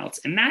someone else.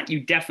 And that you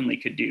definitely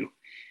could do.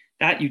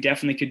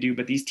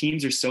 But these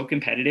teams are so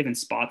competitive and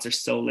spots are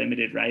so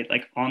limited, right?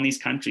 Like on these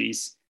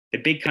countries, the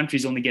big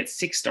countries only get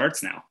 6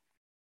 starts now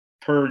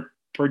per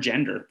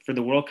gender for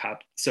the World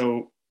Cup.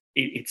 So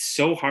it's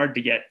so hard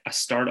to get a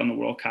start on the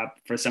World Cup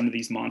for some of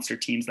these monster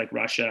teams like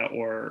Russia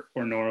or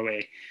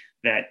Norway,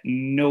 that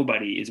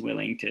nobody is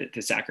willing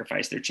to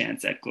sacrifice their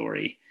chance at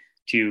glory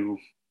to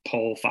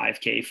pull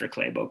 5K for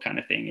Klæbo kind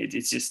of thing.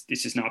 It's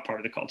just not part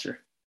of the culture.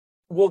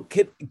 Well,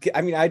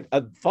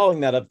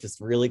 following that up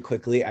just really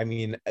quickly, I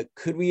mean,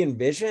 could we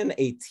envision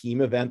a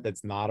team event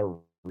that's not a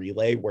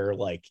relay where,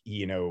 like,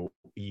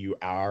 you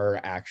are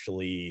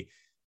actually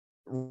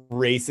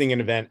racing an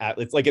event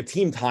it's like a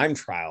team time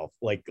trial,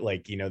 like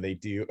they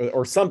do,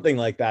 or something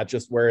like that,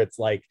 just where it's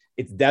like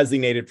it's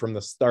designated from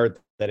the start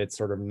that it's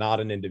sort of not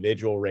an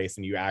individual race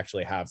and you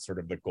actually have sort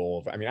of the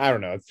goal of, I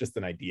don't know, it's just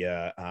an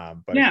idea.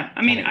 But yeah,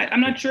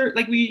 I'm not sure,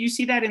 like you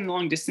see that in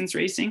long distance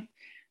racing,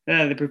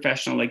 the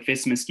professional, like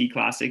Visma ski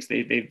classics,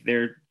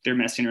 they're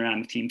messing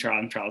around with team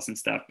trials and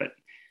stuff, but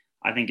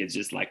I think it's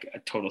just like a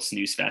total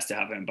snooze fest to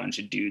have a bunch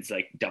of dudes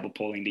like double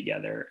pulling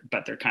together,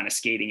 but they're kind of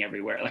skating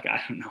everywhere. Like,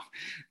 I don't know,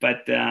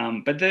 but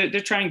they're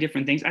trying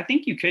different things. I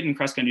think you could in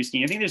cross country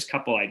skiing. I think there's a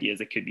couple ideas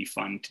that could be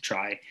fun to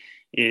try.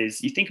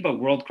 Is you think about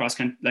world cross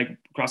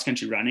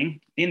country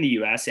running in the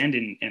US and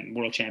in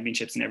world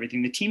championships and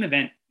everything, the team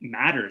event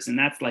matters. And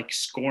that's like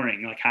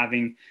scoring, like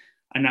having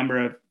a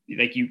number of,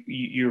 like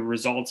your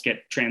results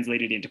get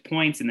translated into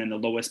points, and then the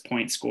lowest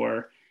point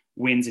score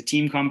wins a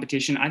team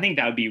competition. I think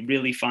that would be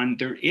really fun.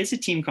 There is a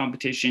team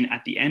competition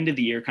at the end of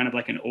the year, kind of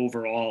like an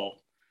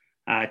overall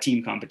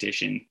team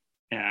competition.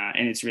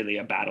 And it's really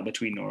a battle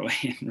between Norway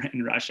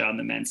and Russia on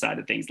the men's side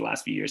of things the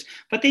last few years.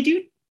 But they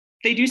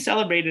do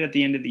celebrate it at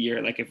the end of the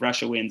year. Like if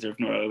Russia wins or if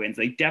Norway wins,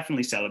 they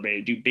definitely celebrate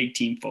it, do big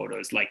team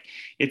photos. Like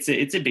it's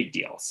a big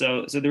deal.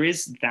 So there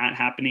is that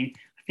happening.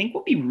 I think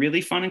what would be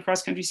really fun in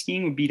cross country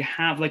skiing would be to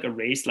have like a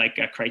race, like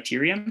a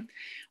criterium,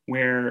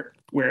 where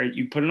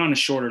you put it on a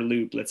shorter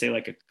loop, let's say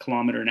like a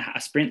kilometer and a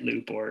half sprint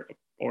loop,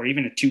 or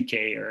even a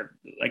 2K or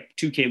like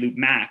 2K loop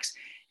max.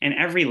 And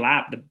every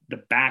lap, the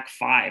back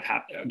 5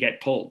 get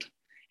pulled,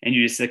 and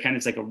you just kind of,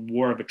 it's like a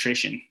war of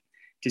attrition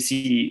to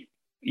see.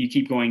 You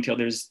keep going till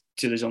there's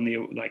only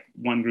like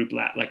one group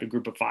lap, like a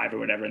group of 5 or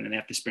whatever, and then they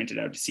have to sprint it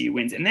out to see who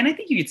wins. And then I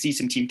think you could see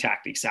some team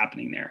tactics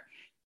happening there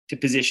to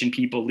position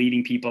people,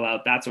 leading people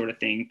out, that sort of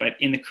thing. But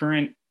in the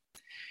current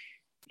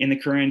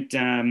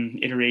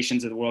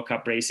iterations of the World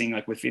Cup racing,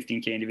 like with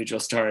 15K individual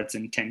starts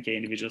and 10K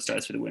individual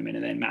starts for the women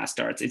and then mass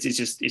starts, it's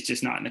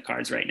just not in the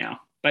cards right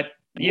now. But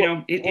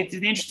it's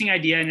an interesting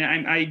idea,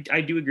 and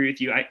I do agree with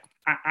you.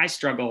 I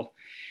struggle.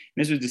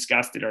 And this was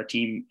discussed at our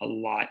team a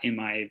lot in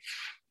my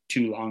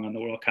too long on the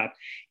World Cup,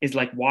 is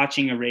like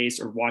watching a race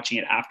or watching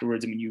it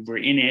afterwards. I mean, you were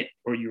in it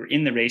or you were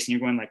in the race and you're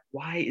going like,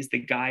 why is the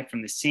guy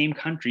from the same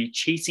country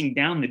chasing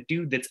down the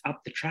dude that's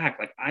up the track?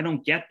 Like, I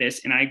don't get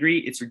this. And I agree,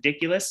 it's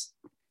ridiculous.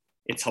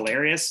 It's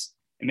hilarious.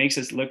 It makes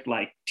us look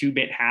like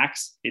 2-bit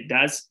hacks. It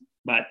does,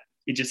 but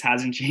it just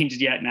hasn't changed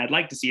yet. And I'd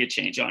like to see it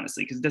change,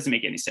 honestly, because it doesn't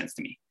make any sense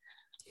to me.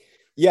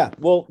 Yeah,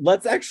 well,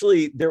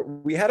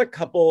 we had a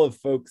couple of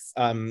folks.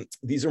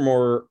 These are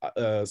more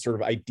sort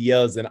of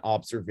ideas and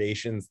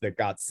observations that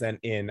got sent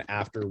in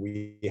after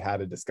we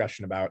had a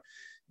discussion about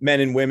men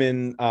and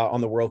women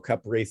on the World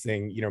Cup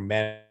racing,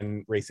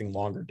 men racing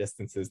longer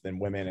distances than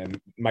women,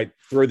 and might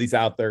throw these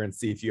out there and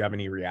see if you have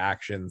any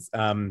reactions.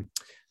 I'm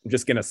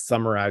just going to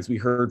summarize. We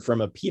heard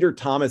from a Peter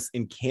Thomas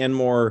in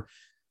Canmore,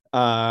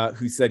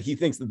 who said he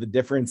thinks that the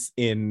difference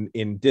in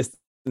distances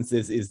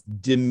is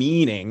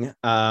demeaning.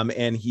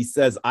 And he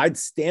says, I'd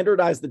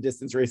standardize the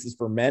distance races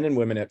for men and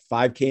women at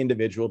 5K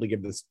individual to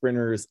give the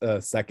sprinters a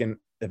second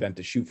event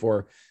to shoot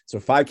for. So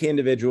 5K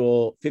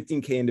individual,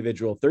 15K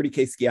individual,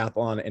 30K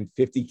skiathlon, and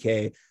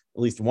 50K, at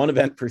least one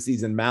event per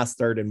season, mass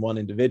start, and one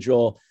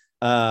individual.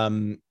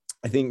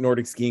 I think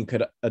Nordic skiing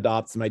could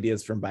adopt some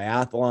ideas from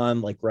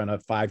biathlon, like run a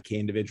 5K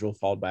individual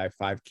followed by a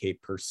 5K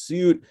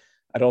pursuit.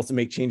 I'd also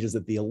make changes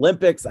at the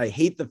Olympics. I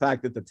hate the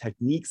fact that the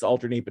techniques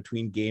alternate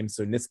between games.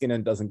 So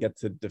Niskanen doesn't get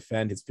to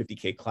defend his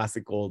 50K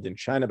classic gold in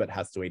China, but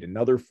has to wait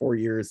another 4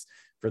 years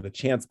for the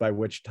chance by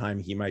which time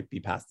he might be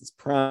past his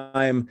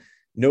prime.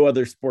 No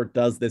other sport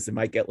does this. It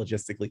might get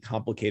logistically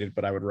complicated,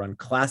 but I would run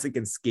classic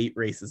and skate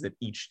races at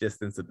each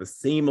distance at the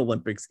same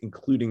Olympics,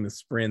 including the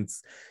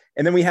sprints.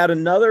 And then we had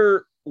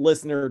another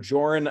listener,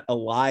 Joran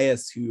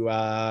Elias, who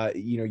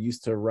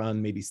used to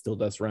run, maybe still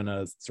does run,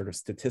 a sort of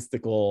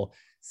statistical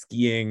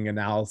skiing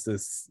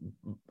analysis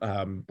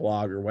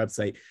blog or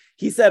website.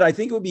 He said, I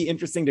think it would be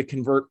interesting to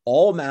convert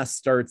all mass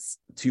starts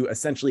to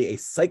essentially a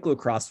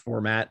cyclocross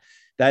format.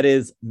 That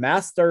is,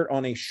 mass start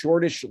on a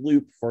shortish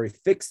loop for a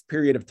fixed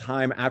period of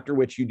time, after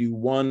which you do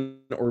one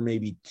or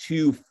maybe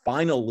two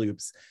final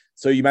loops.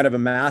 So you might have a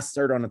mass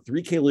start on a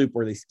 3K loop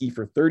where they ski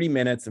for 30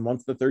 minutes. And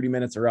once the 30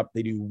 minutes are up,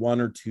 they do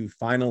one or two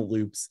final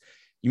loops.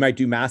 You might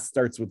do mass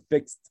starts with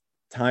fixed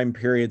time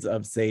periods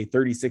of, say,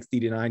 30, 60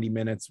 to 90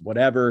 minutes,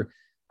 whatever.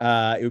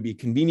 It would be a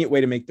convenient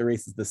way to make the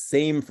races the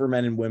same for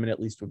men and women, at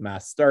least with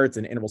mass starts,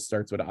 and interval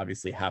starts would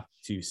obviously have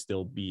to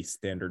still be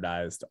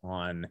standardized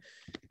on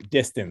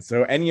distance.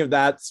 So any of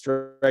that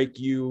strike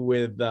you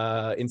with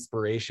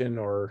inspiration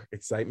or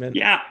excitement?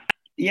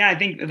 Yeah, I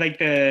think like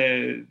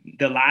the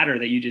latter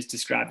that you just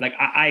described, like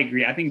I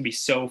agree. I think it'd be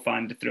so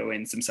fun to throw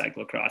in some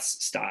cyclocross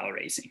style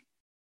racing.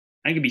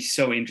 I think it'd be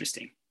so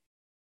interesting.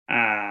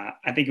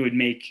 I think it would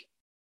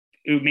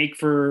make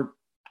for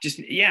just,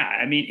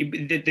 I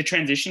mean, the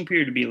transition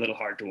period would be a little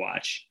hard to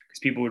watch because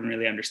people wouldn't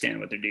really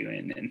understand what they're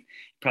doing, and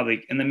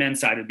probably, and the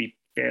men's side would be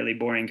fairly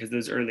boring because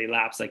those early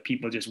laps, like,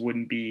 people just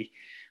wouldn't be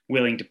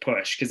willing to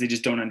push because they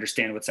just don't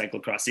understand what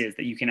cyclocross is,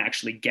 that you can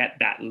actually get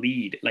that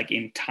lead like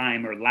in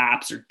time or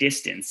laps or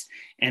distance,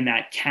 and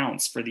that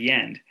counts for the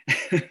end.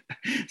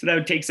 So that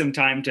would take some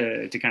time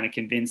to kind of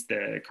convince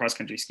the cross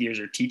country skiers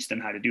or teach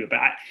them how to do it. But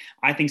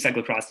I think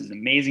cyclocross is an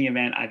amazing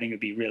event. I think it'd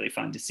be really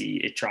fun to see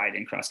it tried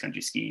in cross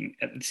country skiing.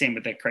 The same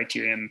with the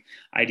criterium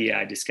idea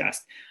I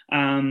discussed.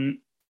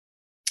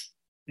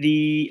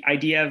 The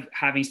idea of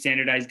having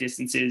standardized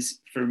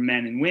distances for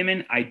men and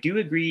women, I do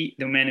agree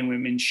the men and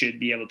women should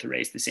be able to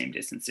race the same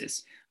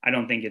distances. I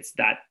don't think it's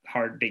that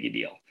big a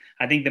deal.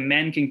 I think the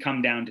men can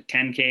come down to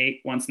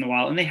 10K once in a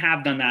while, and they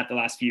have done that the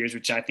last few years,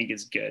 which I think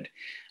is good.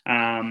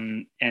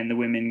 And the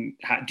women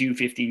do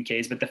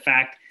 15Ks, but the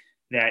fact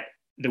that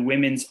the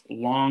women's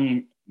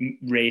long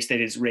race that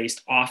is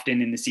raced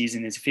often in the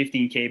season is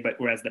 15K, but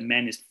whereas the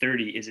men is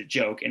 30 is a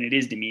joke, and it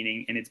is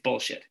demeaning, and it's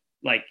bullshit.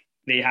 Like,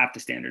 they have to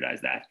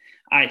standardize that,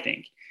 I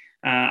think.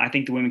 I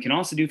think the women can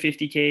also do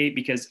 50K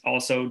because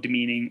also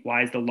demeaning.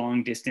 Why is the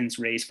long distance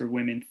race for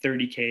women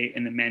 30K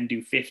and the men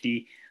do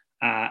 50?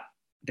 The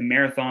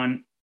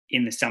marathon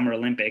in the Summer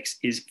Olympics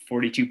is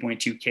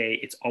 42.2K.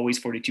 It's always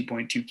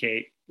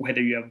 42.2K, whether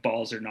you have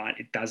balls or not.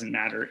 It doesn't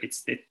matter.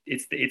 It's the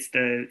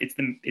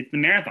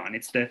marathon.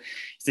 It's the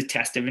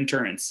test of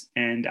endurance.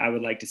 And I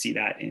would like to see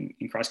that in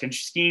cross country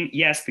skiing.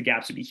 Yes, the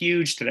gaps would be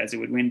huge, so that it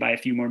would win by a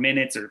few more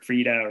minutes, or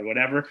Frida or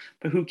whatever,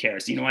 but who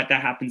cares? You know what?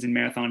 That happens in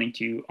marathoning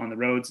too on the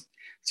roads.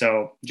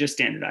 So just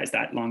standardize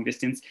that long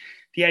distance.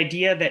 The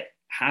idea that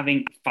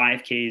having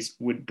 5Ks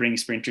would bring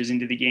sprinters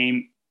into the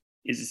game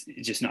is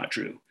just not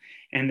true.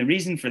 And the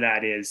reason for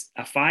that is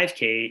a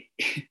 5K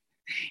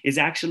is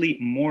actually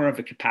more of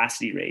a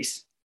capacity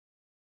race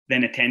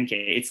than a 10K.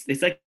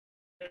 It's like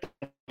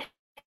the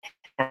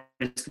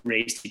hardest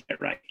race to get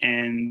right.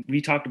 And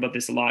we talked about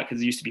this a lot because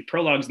there used to be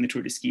prologues in the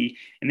Tour de Ski,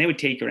 and they would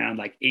take around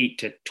like 8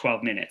 to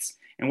 12 minutes.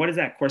 And what does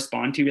that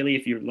correspond to, really?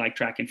 If you like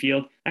track and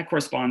field, that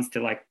corresponds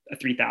to like a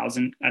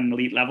 3,000 at an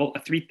elite level, a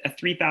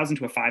 3,000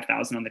 to a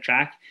 5,000 on the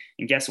track.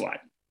 And guess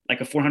what?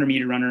 Like a 400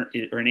 meter runner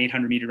or an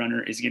 800 meter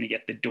runner is going to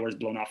get the doors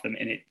blown off them,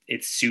 and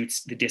it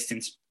suits the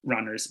distance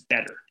runners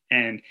better.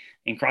 And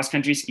in cross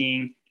country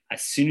skiing,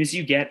 as soon as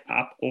you get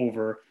up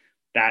over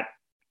that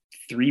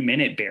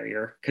 3-minute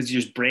barrier, because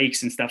there's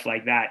breaks and stuff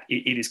like that,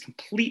 it is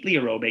completely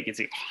aerobic. It's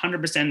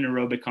 100% an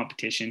aerobic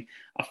competition.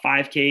 A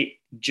 5K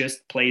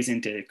just plays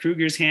into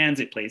Kruger's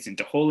hands. It plays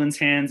into Holen's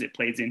hands. It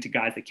plays into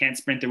guys that can't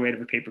sprint their way out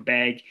of a paper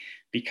bag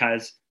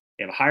because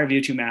they have a higher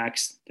VO2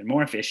 max. They're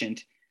more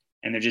efficient,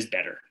 and they're just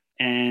better.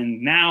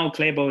 And now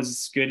Klæbo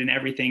is good in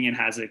everything and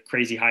has a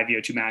crazy high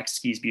VO2 max,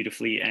 skis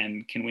beautifully,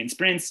 and can win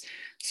sprints.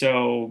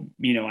 So,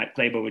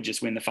 Klæbo would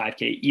just win the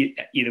 5K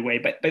either way.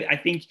 But I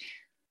think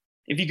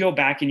if you go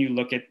back and you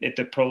look at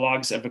the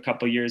prologues of a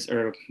couple of years,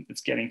 or it's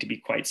getting to be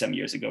quite some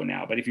years ago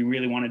now, but if you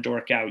really want to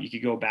dork out, you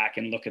could go back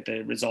and look at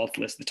the results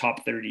list, the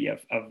top 30 of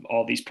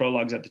all these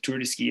prologues at the Tour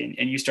de Ski,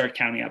 and you start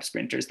counting up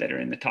sprinters that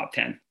are in the top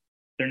 10.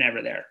 They're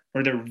never there,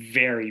 or they're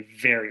very,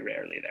 very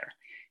rarely there.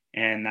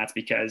 And that's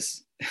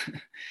because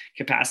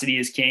capacity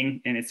is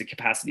king, and it's the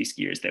capacity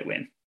skiers that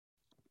win.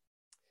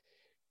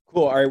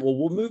 Cool. All right. Well,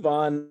 we'll move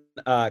on.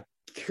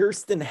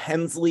 Kirsten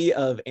Hensley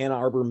of Ann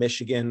Arbor,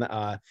 Michigan.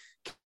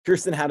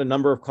 Kirsten had a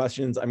number of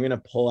questions. I'm going to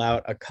pull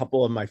out a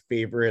couple of my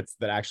favorites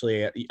that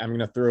actually I'm going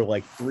to throw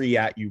like 3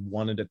 at you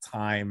one at a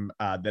time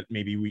that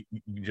maybe we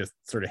just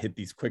sort of hit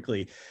these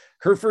quickly.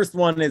 Her first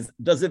one is,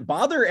 does it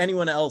bother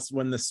anyone else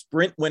when the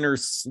sprint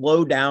winners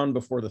slow down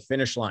before the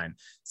finish line?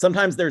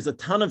 Sometimes there's a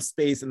ton of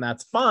space and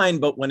that's fine,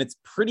 but when it's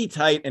pretty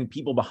tight and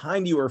people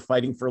behind you are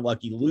fighting for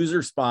lucky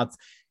loser spots,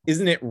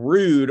 Isn't it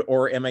rude,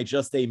 or am I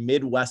just a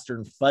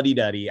Midwestern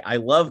fuddy-duddy? I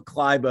love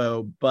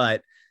Kleibo,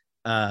 but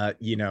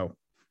you know.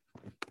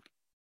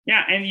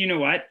 Yeah, and you know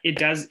what?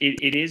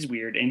 It is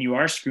weird, and you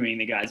are screwing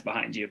the guys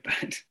behind you,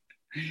 but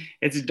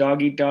it's a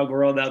dog eat dog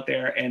world out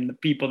there, and the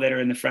people that are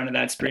in the front of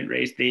that sprint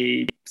race,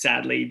 they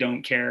sadly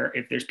don't care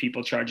if there's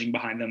people charging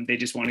behind them. They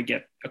just want to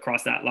get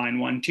across that line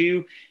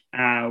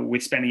 1-2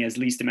 with spending as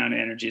least amount of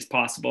energy as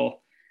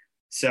possible.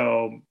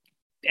 So,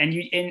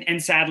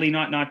 and sadly,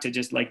 not to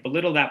just like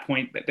belittle that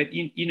point, but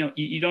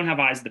you don't have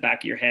eyes at the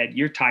back of your head.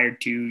 You're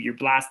tired too. You're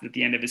blasted at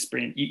the end of a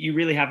sprint. You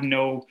really have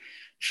no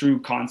true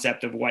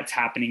concept of what's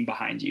happening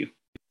behind you.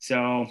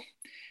 So,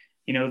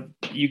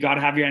 you got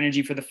to have your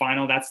energy for the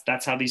final.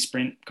 That's how these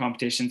sprint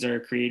competitions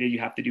are created. You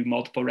have to do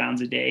multiple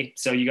rounds a day.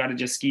 So you got to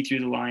just ski through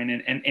the line.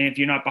 And if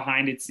you're not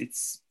behind,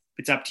 it's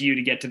up to you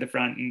to get to the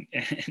front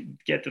and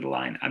get to the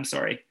line. I'm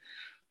sorry.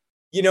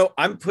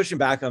 I'm pushing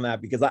back on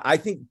that because I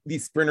think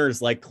these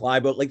sprinters like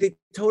Kleibo, like they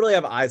totally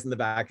have eyes in the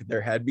back of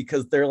their head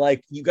because they're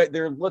like,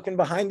 they're looking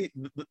behind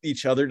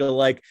each other to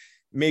like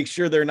make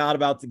sure they're not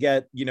about to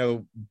get,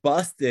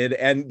 busted.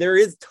 And there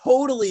is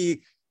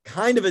totally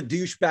kind of a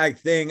douchebag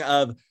thing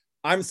of,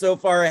 I'm so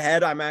far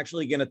ahead, I'm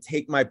actually going to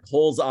take my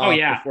poles off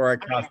before I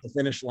cross the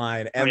finish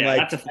line. And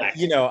that's a fact.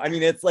 I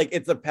mean, it's like,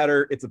 it's a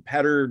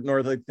Petter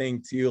Northern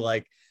thing too.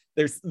 Like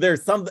there's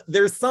something,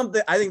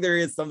 I think there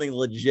is something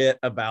legit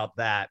about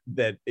that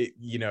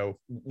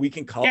we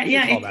can call that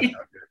out there.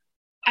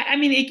 I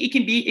mean,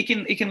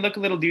 it can look a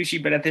little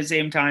douchey, but at the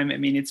same time, I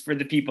mean, it's for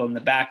the people in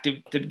the back to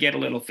get a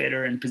little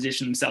fitter and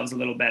position themselves a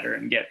little better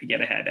and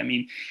get ahead. I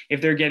mean,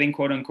 if they're getting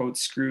quote unquote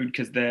screwed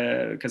because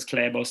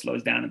Kleibo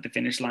slows down at the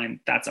finish line,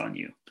 that's on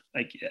you.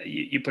 Like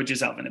you put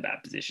yourself in a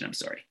bad position. I'm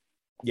sorry.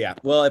 Yeah.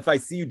 Well, if I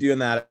see you doing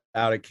that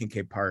out at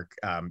Kincaid Park,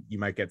 you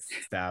might get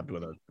stabbed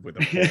with a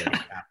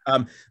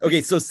pole.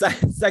 Okay. So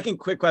second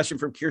quick question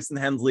from Kirsten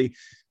Hensley.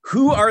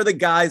 Who are the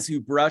guys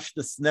who brush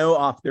the snow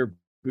off their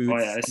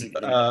boots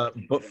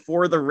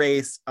before the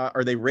race?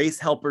 Are they race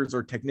helpers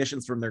or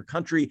technicians from their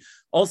country?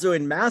 Also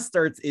in mass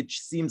starts, it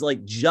seems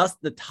like just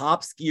the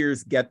top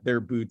skiers get their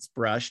boots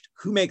brushed.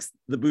 Who makes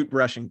the boot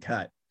brushing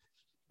cut?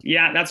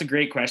 Yeah, that's a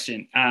great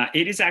question.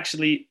 It is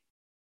actually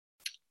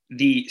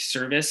the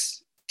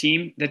service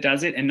team that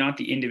does it and not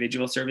the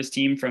individual service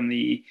team from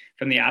the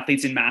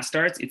athletes in mass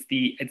starts. It's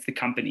the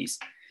companies.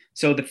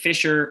 So the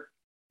Fisher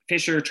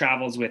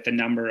travels with a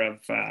number of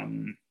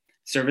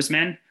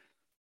servicemen,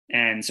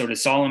 and so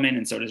does Solomon,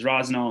 and so does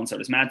Rosnall, and so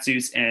does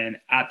Matsus. And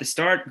at the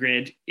start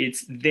grid,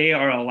 they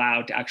are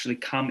allowed to actually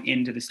come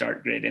into the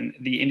start grid, and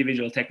the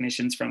individual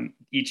technicians from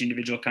each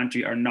individual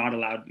country are not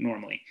allowed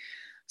normally.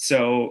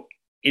 So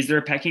is there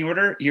a pecking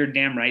order? You're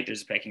damn right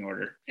there's a pecking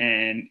order.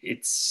 And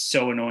it's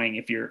so annoying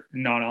if you're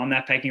not on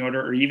that pecking order,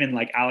 or even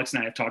like Alex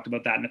and I have talked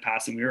about that in the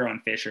past, and we were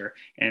on Fisher,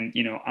 and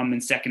I'm in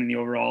second in the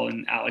overall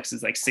and Alex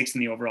is like sixth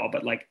in the overall,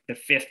 but like the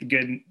fifth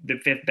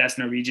best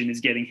Norwegian is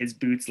getting his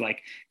boots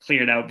like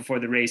cleared out before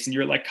the race. And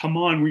you're like, come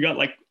on, we got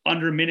like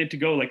under a minute to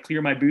go, like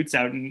clear my boots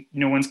out. And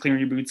no one's clearing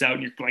your boots out.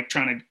 And you're like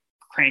trying to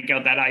crank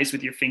out that ice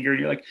with your finger, and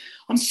you're like,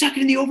 I'm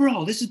second in the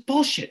overall, this is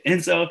bullshit.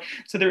 And so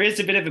there is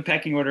a bit of a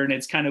pecking order, and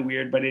it's kind of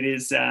weird, but it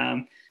is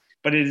 100%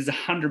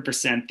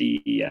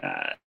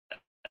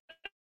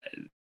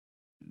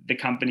 the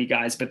company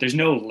guys, but there's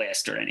no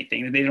list or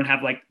anything. They don't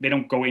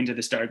go into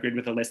the start grid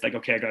with a list like,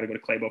 okay, I got to go to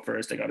Kleibo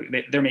first.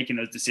 They're making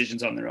those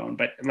decisions on their own.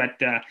 But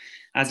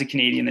as a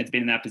Canadian that's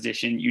been in that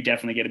position, you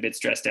definitely get a bit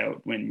stressed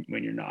out when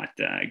you're not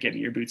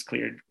getting your boots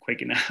cleared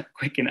quick enough.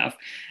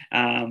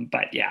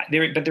 But yeah,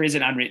 there is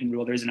an unwritten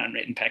rule. There's an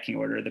unwritten pecking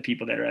order. The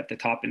people that are at the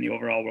top in the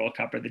overall World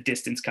Cup or the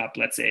distance cup,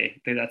 let's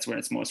say, that's where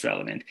it's most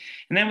relevant.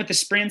 And then with the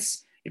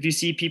sprints, if you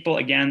see people,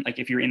 again, like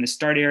if you're in the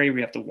start area,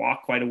 we have to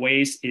walk quite a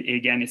ways.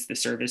 It's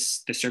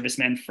the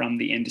servicemen from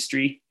the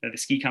industry, the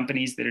ski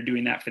companies that are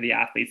doing that for the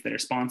athletes that are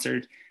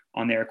sponsored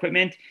on their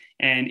equipment.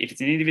 And if it's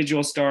an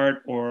individual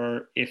start,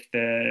 or if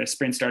the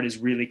sprint start is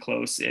really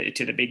close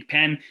to the big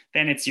pen,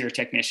 then it's your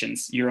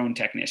own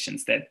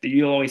technicians that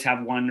you'll always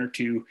have one or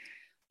two.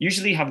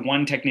 Usually have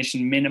one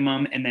technician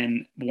minimum, and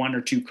then one or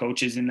two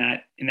coaches in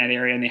that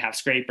area, and they have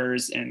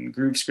scrapers and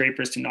groove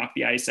scrapers to knock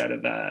the ice out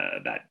of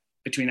that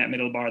between that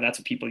middle bar. That's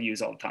what people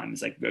use all the time,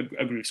 is like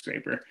a groove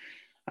scraper.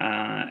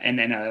 And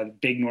then a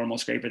big normal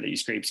scraper that you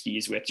scrape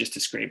skis with just to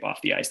scrape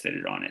off the ice that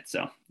are on it.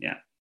 So, yeah.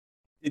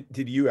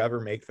 Did you ever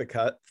make the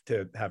cut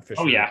to have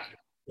Fisher? Oh, yeah.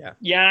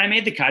 Yeah, I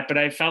made the cut, but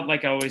I felt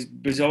like I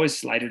was always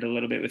slighted a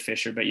little bit with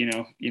Fisher. But,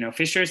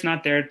 Fisher's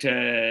not there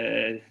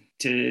to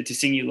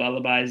sing you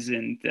lullabies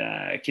and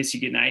kiss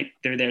you goodnight.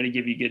 They're there to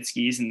give you good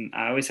skis. And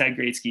I always had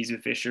great skis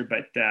with Fisher,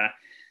 but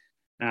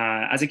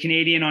as a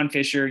Canadian on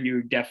Fisher,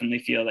 you definitely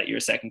feel that you're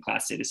a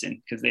second-class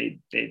citizen, because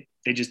they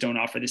just don't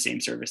offer the same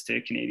service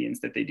to Canadians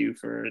that they do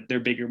for their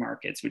bigger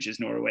markets, which is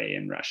Norway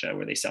and Russia,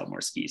 where they sell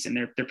more skis, and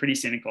they're pretty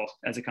cynical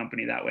as a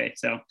company that way.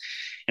 So,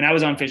 and I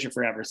was on Fisher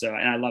forever,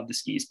 and I love the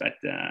skis, but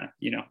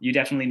you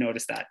definitely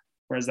notice that.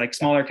 Whereas like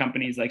smaller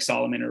companies like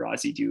Solomon or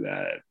Rossi do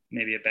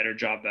maybe a better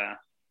job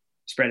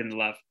spreading the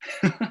love.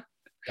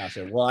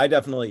 Gotcha. Well, I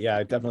definitely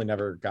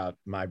never got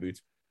my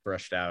boots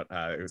brushed out.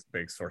 It was a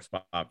big sore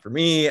spot for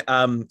me.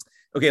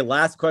 Okay,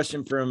 last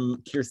question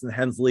from Kirsten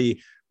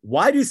Hensley.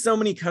 Why do so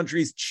many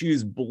countries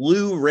choose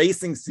blue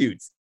racing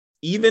suits?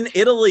 Even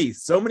Italy,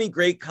 so many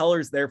great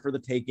colors there for the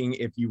taking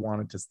if you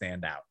wanted to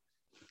stand out.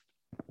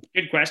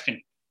 Good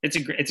question. It's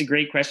a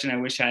great question. I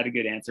wish I had a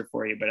good answer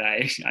for you, but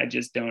I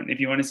just don't. If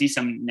you want to see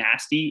some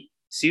nasty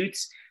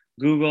suits,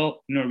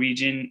 Google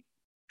Norwegian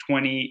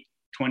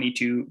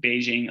 2022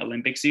 Beijing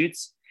Olympic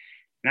suits.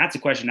 And that's a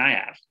question I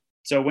have.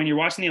 So when you're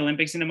watching the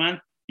Olympics in a month,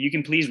 you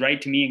can please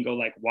write to me and go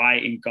like, why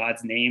in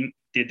God's name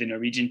did the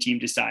Norwegian team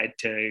decide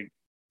to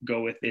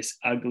go with this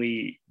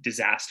ugly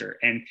disaster?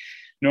 And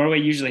Norway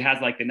usually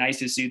has like the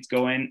nicest suits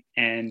going,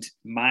 and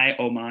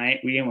oh my,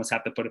 we almost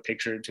have to put a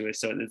picture to it.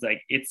 So it's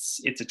like,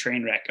 it's a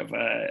train wreck of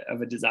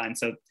a design.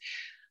 So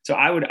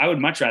I would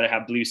much rather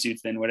have blue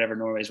suits than whatever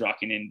Norway's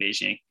rocking in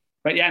Beijing.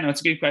 But yeah, no, it's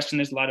a good question.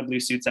 There's a lot of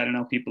blue suits. I don't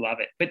know. People love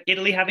it. But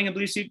Italy having a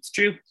blue suit, it's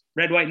true.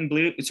 Red, white, and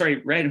blue.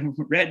 Sorry,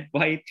 red,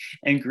 white,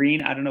 and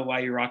green. I don't know why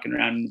you're rocking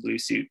around in the blue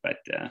suit, but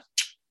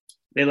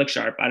they look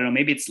sharp. I don't know.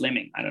 Maybe it's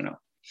slimming. I don't know.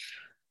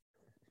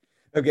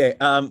 Okay,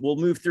 we'll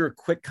move through a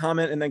quick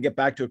comment and then get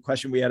back to a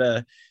question. We had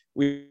a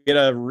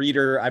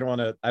reader. I don't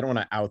want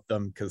to out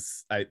them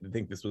because I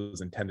think this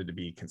was intended to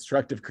be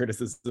constructive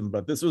criticism,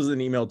 but this was an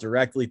email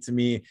directly to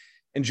me.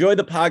 Enjoy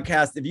the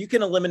podcast. If you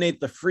can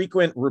eliminate the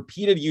frequent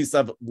repeated use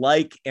of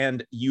like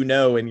and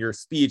in your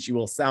speech, you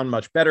will sound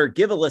much better.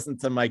 Give a listen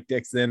to Mike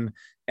Dixon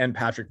and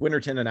Patrick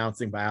Winterton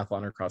announcing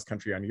biathlon or cross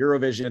country on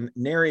Eurovision.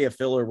 Nary a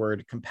filler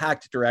word.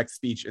 Compact, direct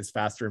speech is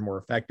faster and more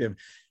effective.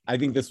 I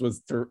think this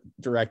was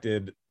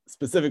directed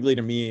specifically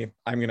to me.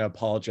 I'm going to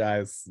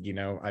apologize.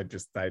 I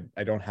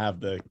don't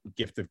have the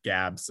gift of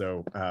gab.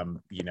 So,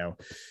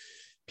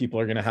 people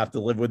are going to have to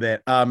live with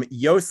it.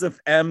 Joseph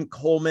M.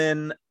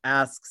 Coleman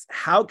asks,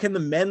 how can the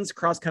men's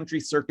cross-country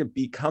circuit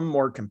become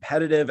more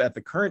competitive? At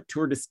the current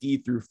Tour de Ski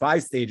through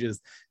 5 stages,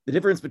 the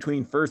difference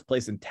between first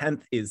place and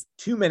 10th is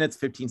 2 minutes,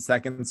 15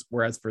 seconds.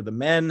 Whereas for the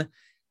men,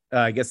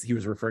 I guess he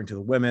was referring to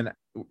the women.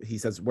 He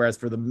says, whereas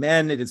for the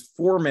men, it is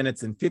 4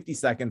 minutes and 50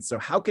 seconds. So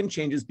how can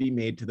changes be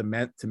made to the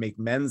men to make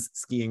men's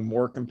skiing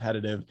more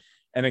competitive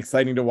and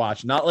exciting to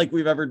watch? Not like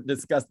we've ever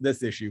discussed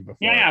this issue before.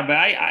 Yeah, but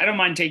I don't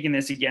mind taking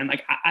this again.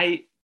 Like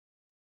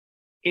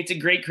it's a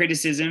great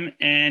criticism,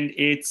 and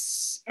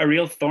it's a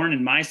real thorn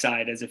in my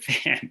side as a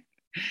fan.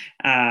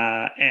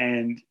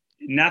 And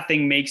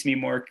nothing makes me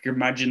more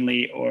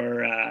curmudgeonly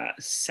or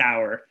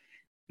sour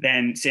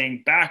than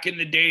saying back in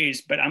the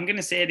days. But I'm going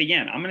to say it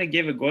again. I'm going to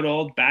give a good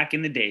old back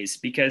in the days,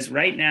 because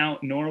right now,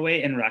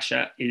 Norway and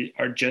Russia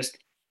are just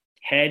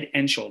head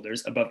and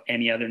shoulders above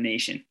any other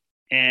nation.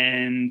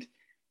 And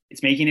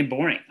it's making it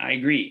boring. I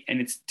agree.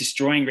 And it's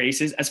destroying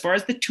races. As far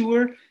as the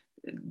Tour,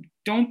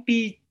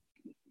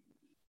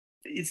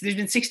 there's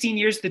been 16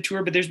 years of the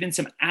Tour, but there's been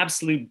some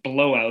absolute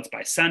blowouts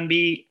by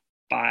Sundby,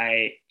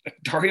 by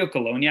Dario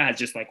Colonia has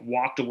just like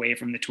walked away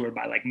from the Tour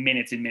by like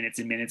minutes and minutes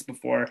and minutes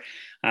before.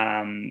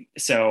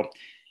 So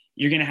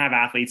you're going to have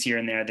athletes here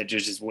and there that are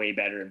just way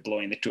better at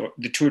blowing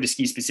the Tour de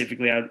Ski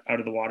specifically out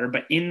of the water.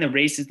 But in the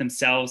races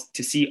themselves,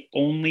 to see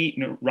only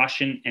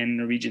Russian and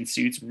Norwegian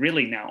suits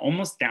really now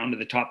almost down to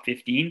the top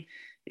 15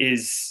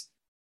 it's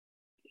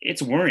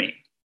worrying.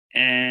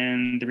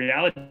 And the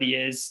reality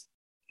is,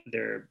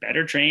 they're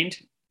better trained,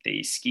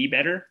 they ski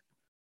better,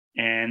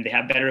 and they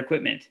have better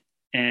equipment.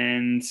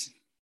 And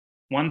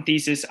one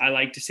thesis I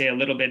like to say a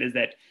little bit is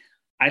that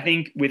I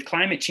think with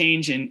climate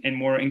change and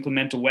more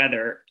inclemental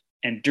weather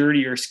and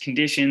dirtier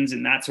conditions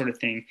and that sort of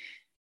thing,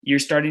 you're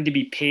starting to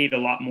be paid a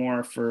lot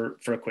more for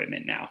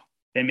equipment now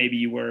than maybe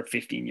you were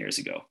 15 years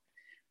ago.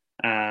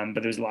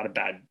 But there's a lot of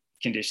bad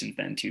conditions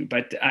then too.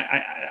 But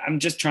I'm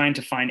just trying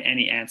to find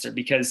any answer,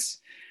 because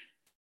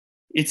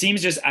it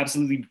seems just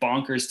absolutely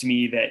bonkers to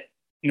me that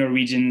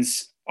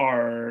Norwegians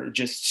are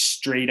just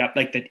straight up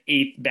like the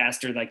 8th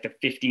best or like the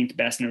 15th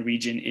best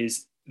Norwegian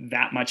is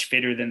that much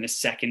fitter than the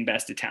 2nd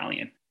best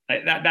Italian.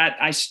 Like that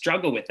I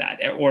struggle with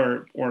that.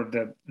 Or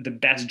the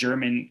best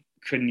German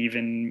couldn't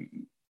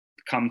even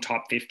come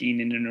top 15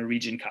 in a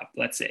Norwegian Cup,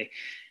 let's say.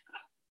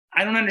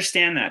 I don't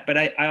understand that, but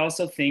I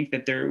also think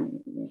that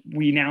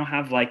we now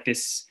have like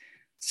this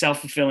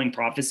self-fulfilling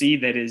prophecy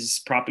that is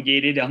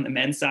propagated on the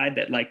men's side,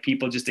 that like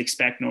people just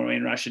expect Norway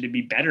and Russia to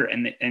be better,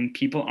 and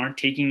people aren't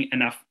taking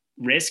enough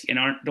risk and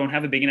don't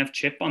have a big enough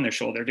chip on their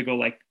shoulder to go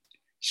like,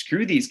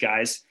 screw these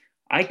guys,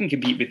 I can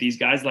compete with these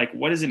guys. Like,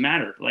 what does it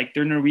matter? Like,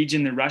 they're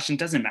Norwegian, they're Russian,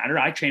 doesn't matter.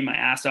 I train my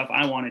ass off.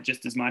 I want it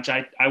just as much.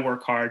 I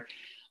work hard.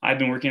 I've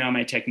been working on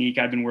my technique.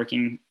 I've been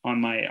working on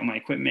my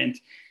equipment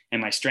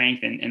and my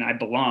strength, and I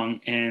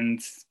belong.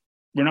 And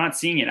we're not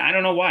seeing it. I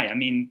don't know why. I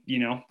mean,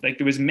 like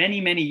there was many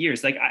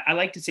years. Like I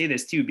like to say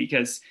this too,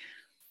 because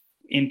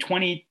in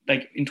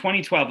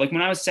 2012, like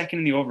when I was 2nd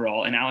in the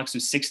overall and Alex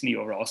was 6th in the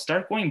overall,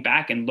 start going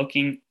back and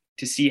looking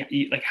to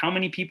see like how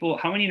many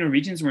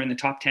Norwegians were in the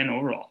top 10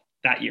 overall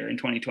that year in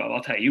 2012.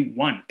 I'll tell you,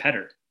 one,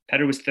 Petter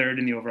was 3rd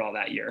in the overall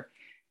that year.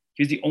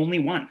 He was the only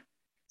one.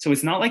 So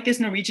it's not like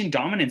this Norwegian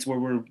dominance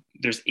where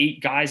there's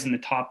 8 guys in the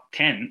top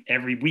 10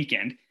 every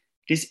weekend.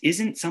 This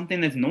isn't something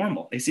that's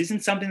normal. This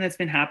isn't something that's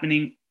been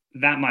happening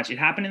that much. It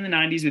happened in the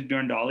 90s with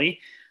Bjorn Dolly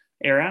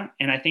era.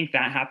 And I think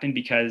that happened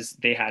because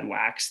they had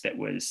wax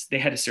they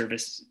had a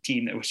service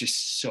team that was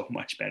just so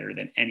much better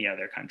than any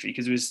other country,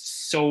 because there was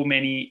so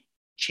many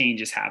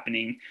changes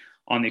happening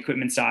on the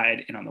equipment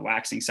side and on the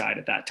waxing side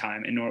at that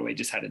time. And Norway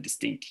just had a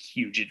distinct,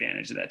 huge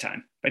advantage at that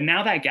time. But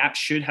now that gap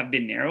should have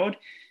been narrowed.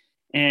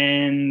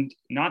 And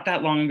not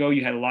that long ago,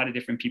 you had a lot of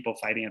different people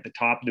fighting at the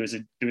top. There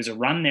was a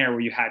run there where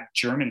you had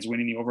Germans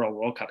winning the overall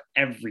World Cup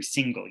every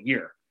single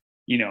year.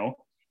 You know,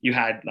 you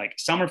had like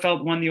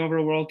Sommerfeld won the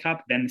overall World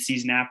Cup. Then the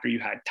season after, you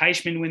had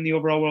Teichmann win the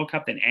overall World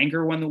Cup. Then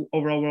Anger won the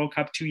overall World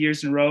Cup 2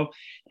 years in a row.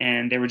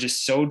 And they were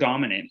just so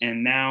dominant.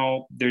 And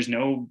now there's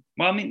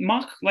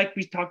Mach, like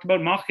we talked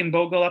about, Mach and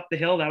Bogle up the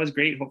hill. That was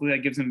great. Hopefully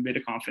that gives them a bit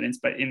of confidence.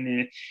 But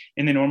in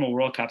the normal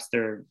World Cups,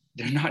 they're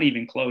not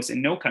even close,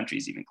 and no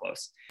country's even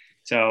close.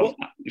 So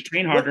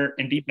train harder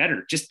and be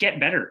better. Just get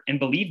better and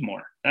believe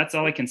more. That's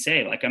all I can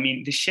say. Like, I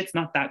mean, this shit's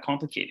not that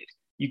complicated.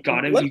 You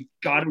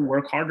gotta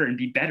work harder and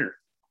be better.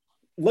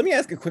 Let me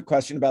ask a quick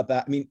question about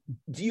that. I mean,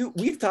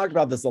 we've talked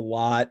about this a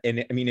lot,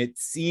 and I mean, it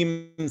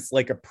seems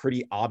like a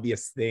pretty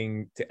obvious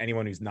thing to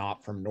anyone who's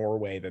not from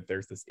Norway that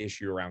there's this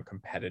issue around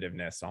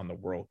competitiveness on the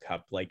World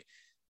Cup. Like,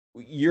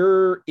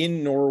 you're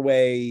in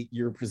Norway,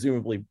 you're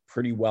presumably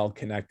pretty well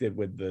connected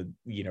with the,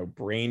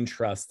 brain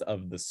trust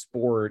of the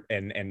sport.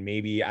 And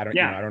maybe, I don't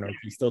know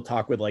if you still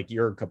talk with like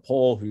Jörg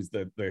Kapol, who's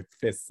the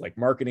FIS like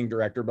marketing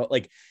director, but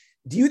like,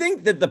 do you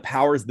think that the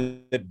powers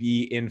that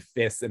be in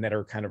FIS and that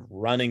are kind of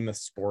running the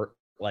sport,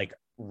 like,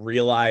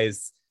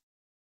 realize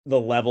the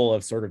level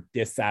of sort of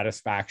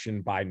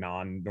dissatisfaction by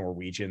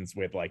non-Norwegians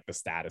with like the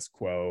status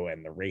quo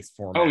and the race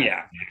format, and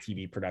the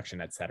TV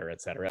production, et cetera,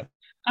 et cetera?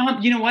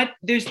 You know what?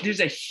 There's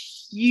a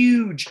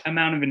huge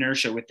amount of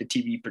inertia with the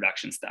TV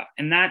production stuff.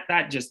 And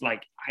that just,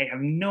 like, I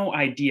have no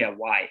idea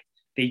why.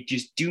 They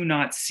just do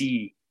not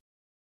see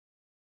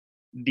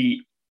the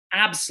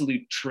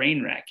absolute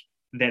train wreck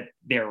that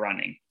they're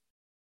running.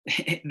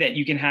 That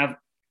you can have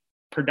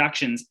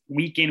productions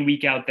week in,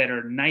 week out that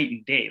are night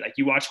and day. Like,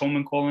 you watch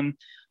Holmenkollen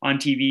on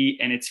TV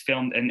and it's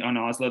filmed on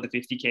Oslo, the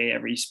 50K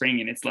every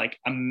spring, and it's like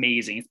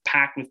amazing. It's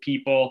packed with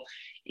people.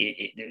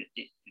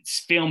 It's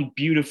filmed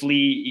beautifully.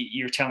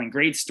 You're telling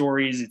great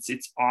stories.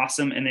 It's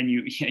awesome. And then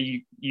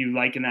you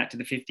liken that to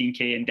the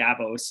 15K in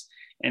Davos,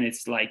 and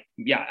it's like,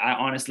 I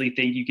honestly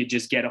think you could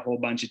just get a whole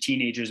bunch of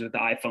teenagers with the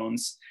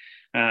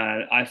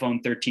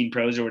iPhone 13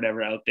 Pros or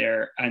whatever out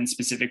there on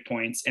specific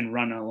points and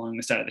run along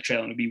the side of the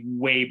trail, and it'd be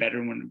way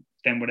better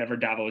than whatever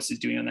Davos is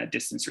doing on that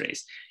distance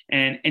race.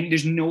 And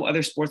there's no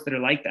other sports that are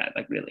like that.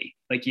 Like, really,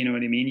 like, you know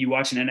what I mean? You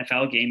watch an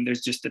NFL game,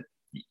 there's just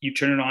you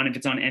turn it on, if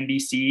it's on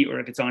NBC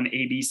or if it's on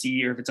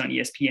ABC or if it's on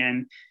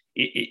ESPN,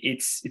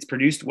 it's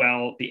produced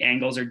well. The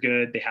angles are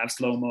good. They have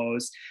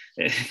slow-mos.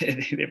 They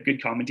have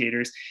good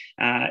commentators.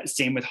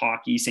 Same with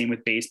hockey, same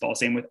with baseball,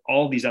 same with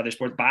all these other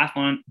sports.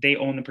 Biathlon, they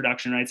own the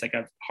production rights, like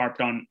I've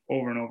harped on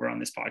over and over on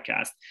this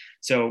podcast.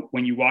 So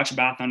when you watch a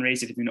biathlon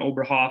race, if it's in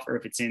Oberhof or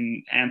if it's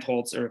in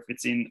Antholz or if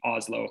it's in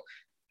Oslo,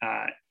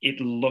 it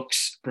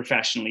looks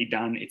professionally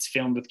done. It's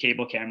filmed with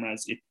cable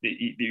cameras.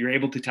 You're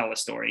able to tell a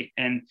story.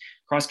 And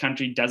cross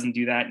country doesn't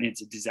do that, and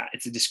it's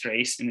a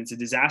disgrace, and it's a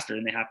disaster.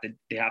 And they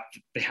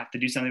have to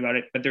do something about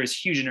it. But there's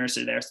huge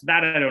inertia there. So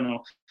that I don't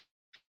know.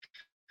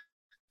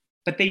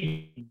 But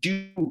they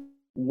do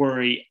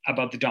worry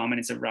about the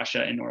dominance of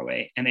Russia and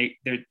Norway. And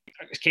their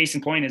case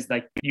in point is,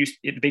 like,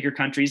 the bigger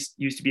countries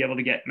used to be able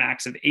to get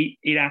max of eight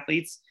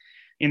athletes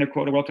in their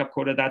quota, World Cup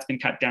quota. That's been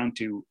cut down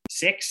to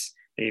 6.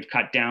 They've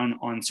cut down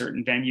on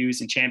certain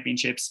venues and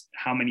championships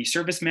how many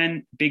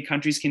servicemen big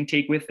countries can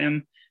take with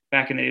them.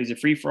 Back in the day, it was a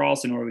free-for-all,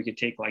 so Norway could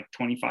take like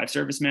 25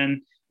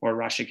 servicemen, or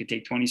Russia could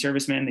take 20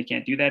 servicemen. They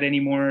can't do that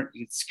anymore.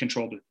 It's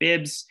controlled with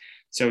bibs.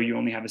 So you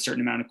only have a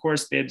certain amount of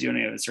course bibs. You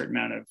only have a certain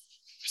amount of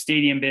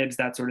stadium bibs,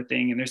 that sort of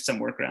thing. And there's some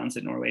workarounds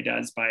that Norway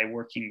does by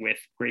working with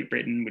Great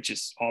Britain, which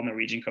is all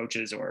Norwegian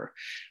coaches, or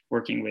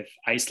working with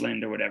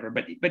Iceland or whatever.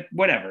 But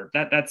whatever,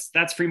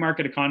 that's free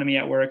market economy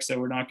at work. So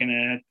we're not going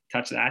to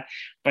touch that.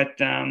 But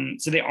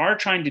so they are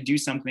trying to do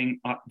something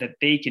that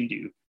they can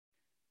do.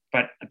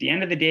 But at the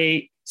end of the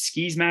day,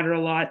 skis matter a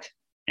lot,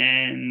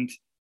 and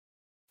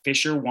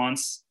Fischer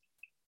wants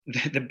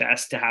the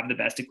best to have the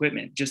best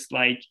equipment. Just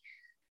like,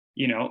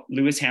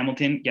 Lewis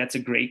Hamilton gets a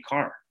great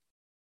car.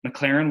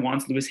 McLaren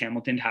wants Lewis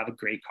Hamilton to have a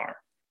great car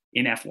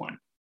in F1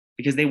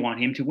 because they want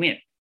him to win.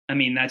 I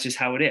mean, that's just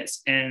how it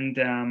is. And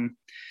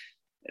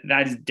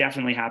that is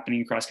definitely happening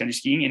in cross-country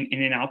skiing. And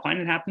in Alpine,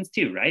 it happens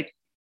too, right?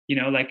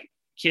 Like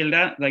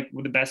Kilda, like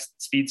the best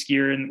speed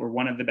skier or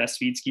one of the best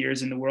speed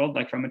skiers in the world,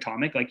 like from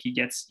Atomic, like he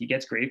gets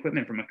great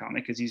equipment from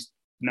Atomic because he's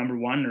number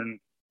one,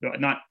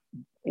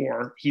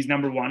 or he's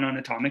number one on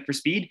Atomic for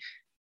speed.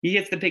 He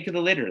gets the pick of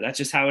the litter. That's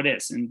just how it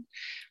is.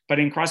 But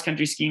in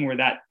cross-country skiing, where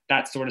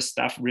that sort of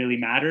stuff really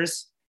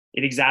matters,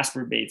 it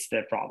exacerbates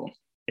the problem.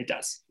 It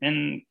does.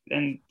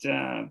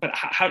 But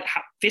how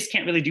FIS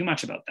can't really do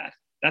much about that.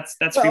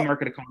 That's free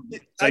market economy.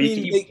 So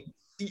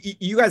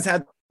you guys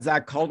had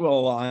Zach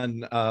Caldwell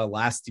on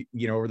last,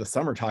 over the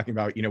summer talking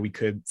about, we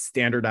could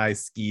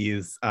standardize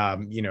skis.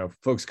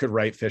 Folks could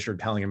write Fisher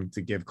telling him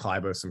to give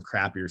Kleibo some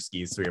crappier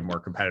skis so we have more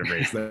competitive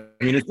races.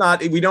 I mean, I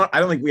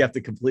don't think we have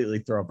to completely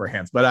throw up our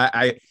hands, but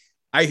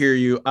I hear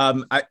you.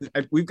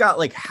 We've got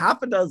like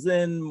half a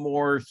dozen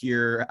more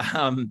here.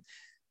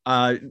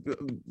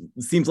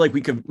 Seems like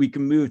we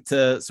can move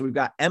to, so we've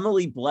got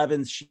Emily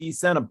Blevins. She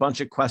sent a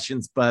bunch of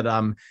questions,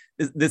 but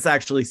this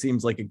actually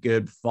seems like a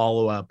good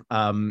follow-up.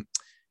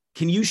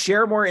 Can you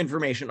share more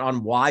information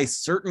on why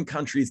certain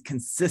countries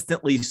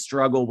consistently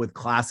struggle with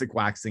classic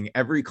waxing?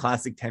 Every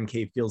classic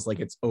 10K feels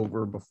like it's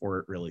over before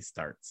it really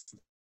starts.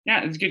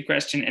 Yeah, it's a good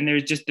question. And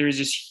there's just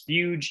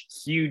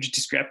huge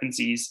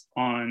discrepancies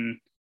on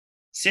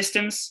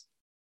systems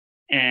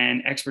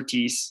and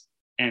expertise.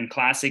 And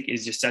classic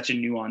is just such a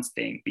nuanced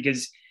thing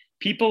because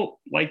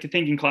people like to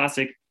think in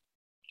classic,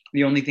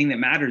 the only thing that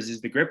matters is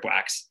the grip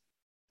wax,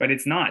 but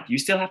it's not. You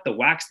still have to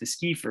wax the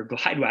ski for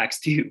glide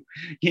wax too,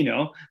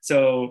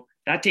 So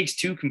that takes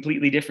two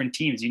completely different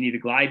teams. You need a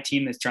glide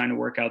team that's trying to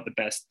work out the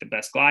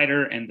best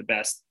glider and the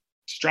best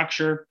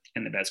structure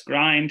and the best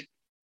grind.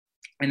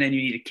 And then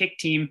you need a kick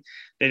team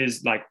that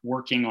is like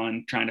working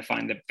on trying to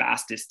find the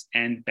fastest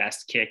and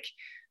best kick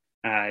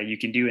you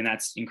can do. And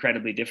that's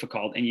incredibly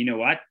difficult. And you know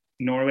what?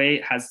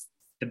 Norway has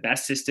the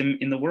best system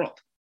in the world.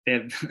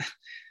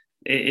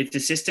 It's a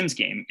systems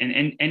game,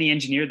 and any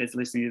engineer that's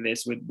listening to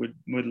this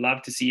would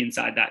love to see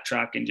inside that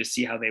truck and just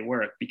see how they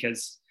work,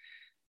 because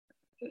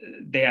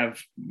they have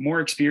more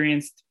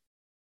experienced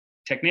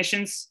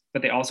technicians,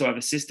 but they also have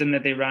a system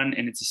that they run,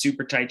 and it's a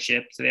super tight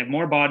ship. So they have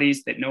more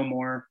bodies that know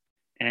more.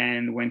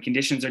 And when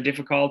conditions are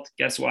difficult,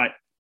 guess what?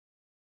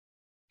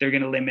 They're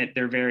going to limit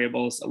their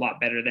variables a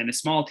lot better than a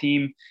small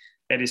team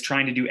that is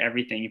trying to do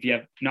everything. If you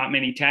have not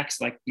many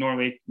techs, like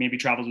Norway maybe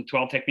travels with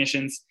 12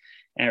 technicians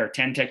or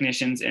 10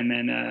 technicians, and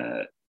then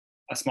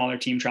a smaller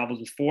team travels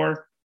with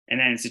 4, and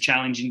then it's a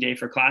challenging day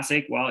for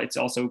classic. Well, it's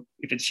also,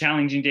 if it's a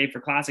challenging day for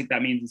classic,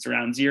 that means it's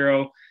around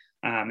 0.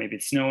 Maybe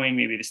it's snowing,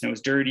 maybe the snow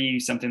is dirty,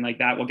 something like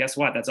that. Well, guess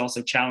what? That's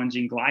also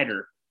challenging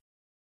glider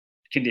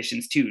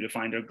conditions too, to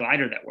find a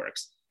glider that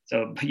works.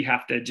 So you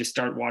have to just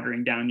start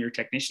watering down your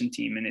technician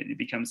team, and it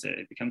becomes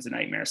a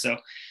nightmare. So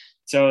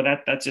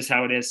that's just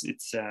how it is.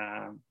 It's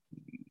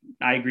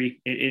I agree.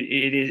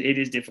 It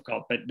is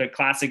difficult, but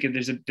classic,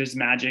 there's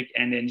magic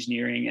and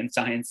engineering and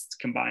science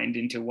combined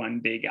into one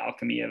big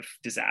alchemy of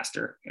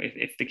disaster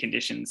if the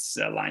conditions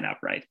line up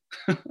right.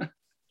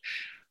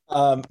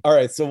 All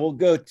right, so we'll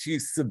go to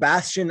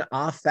Sebastian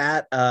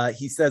Offat.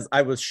 He says,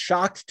 I was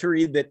shocked to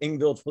read that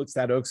Ingvild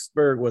Flugstad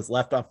Oksberg was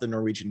left off the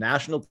Norwegian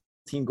national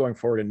team going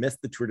forward and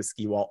missed the Tour de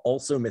Ski while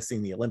also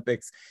missing the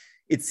Olympics.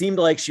 It seemed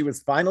like she was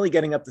finally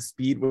getting up to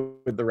speed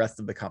with the rest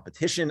of the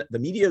competition. The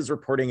media is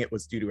reporting it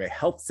was due to a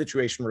health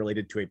situation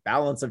related to a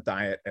balance of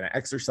diet and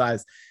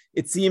exercise.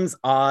 It seems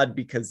odd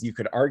because you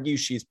could argue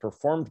she's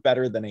performed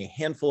better than a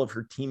handful of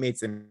her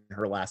teammates in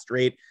her last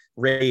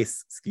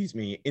race.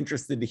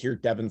 Interested to hear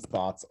Devon's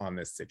thoughts on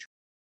this situation.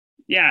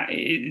 Yeah,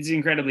 it's an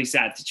incredibly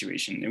sad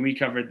situation. And we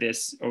covered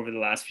this over the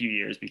last few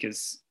years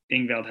because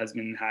Ingvild has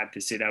had to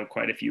sit out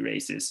quite a few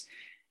races.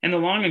 And the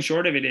long and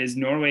short of it is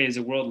Norway is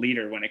a world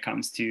leader when it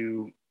comes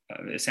to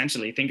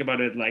essentially, think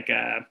about it like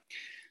a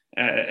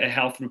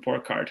health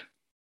report card.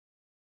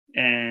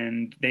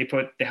 And they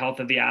put the health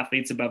of the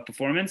athletes above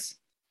performance.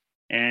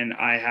 And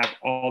I have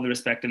all the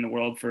respect in the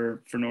world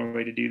for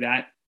Norway to do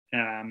that.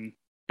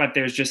 But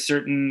there's just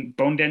certain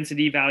bone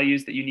density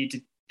values that you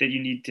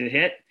need to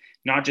hit.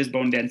 Not just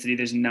bone density,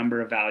 there's a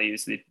number of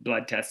values, the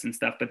blood tests and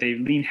stuff, but they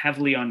lean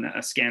heavily on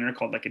a scanner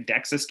called like a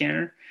DEXA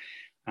scanner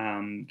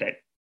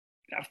that,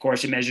 of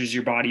course, it measures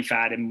your body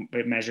fat and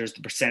it measures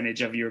the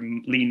percentage of your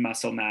lean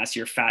muscle mass,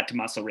 your fat to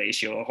muscle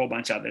ratio, a whole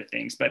bunch of other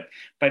things. But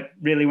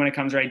really, when it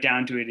comes right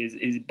down to it,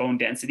 is bone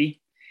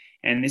density.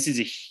 And this is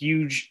a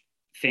huge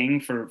thing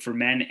for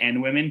men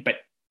and women. But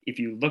if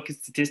you look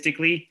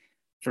statistically,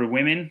 for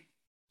women,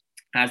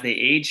 as they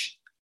age,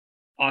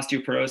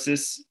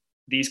 osteoporosis,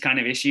 these kind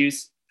of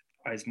issues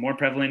is more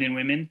prevalent in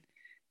women.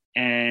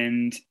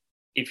 And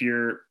if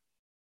you're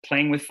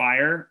playing with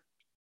fire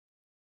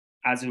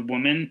as a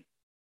woman,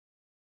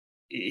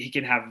 it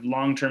can have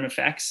long-term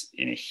effects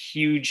in a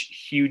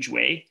huge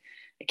way.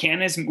 It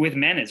can as with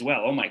men as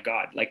well. Oh my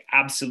God, like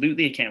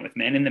absolutely it can with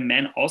men. And the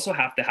men also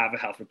have to have a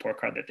health report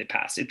card that they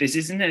pass. This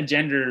isn't a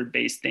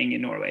gender-based thing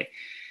in Norway.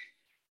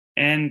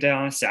 And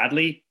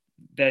sadly,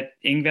 that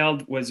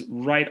Ingvild was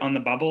right on the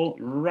bubble,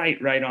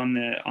 right on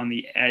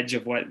the edge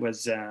of what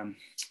was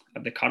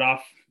of the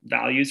cutoff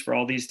values for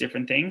all these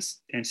different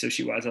things. And so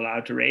she was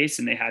allowed to race,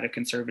 and they had a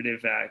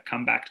conservative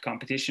comeback to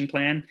competition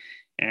plan.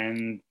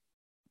 And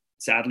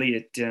sadly,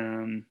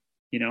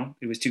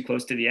 it was too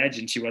close to the edge,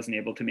 and she wasn't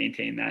able to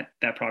maintain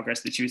that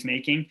progress that she was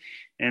making.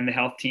 And the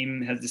health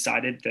team has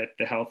decided that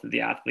the health of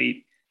the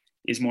athlete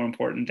is more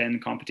important than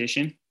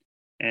competition,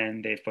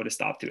 and they've put a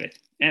stop to it.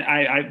 And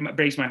it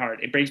breaks my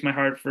heart. It breaks my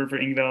heart for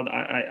Ingvild.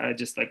 I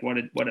just like, what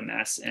a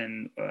mess.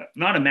 And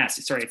not a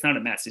mess. Sorry, it's not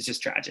a mess. It's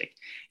just tragic.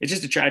 It's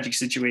just a tragic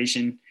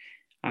situation.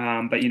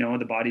 But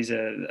the body's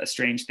a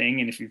strange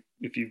thing. And if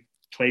you've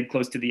played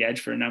close to the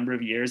edge for a number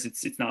of years,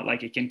 it's not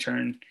like it can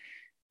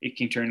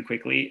turn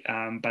quickly.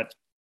 But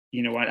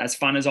you know what, as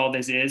fun as all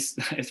this is,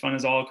 as fun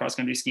as all cross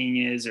country skiing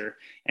is, or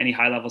any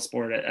high level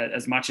sport,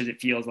 as much as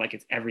it feels like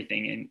it's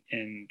everything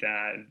and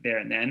there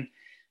and then,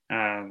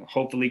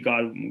 hopefully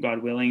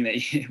God willing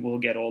that we'll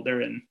get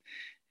older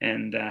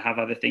and have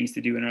other things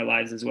to do in our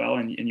lives as well.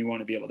 And you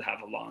want to be able to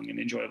have a long and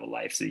enjoyable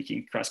life so you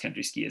can cross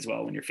country ski as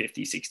well when you're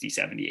 50, 60,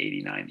 70,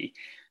 80, 90,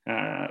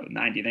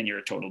 90, then you're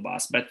a total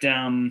boss. But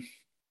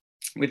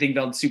with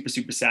Ingvild, super,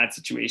 super sad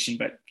situation,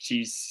 but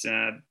she's,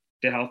 the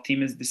health team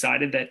has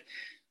decided that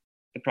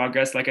the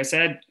progress, like I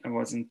said,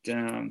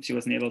 she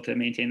wasn't able to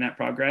maintain that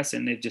progress,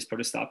 and they've just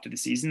put a stop to the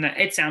season.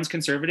 It sounds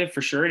conservative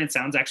for sure, and it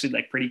sounds actually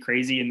like pretty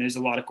crazy. And there's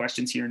a lot of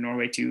questions here in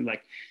Norway too,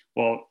 like,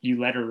 well, you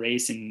let her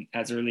race in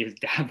as early as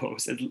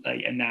Davos, and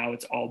now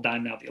it's all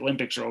done. Now the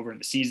Olympics are over and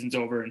the season's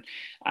over, and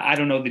I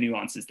don't know the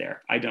nuances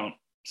there. I don't,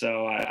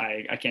 so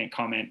I can't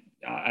comment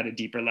at a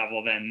deeper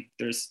level than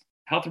there's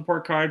health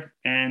report card,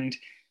 and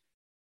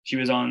she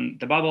was on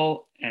the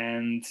bubble,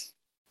 and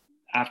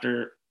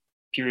after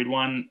period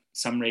one,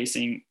 some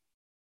racing,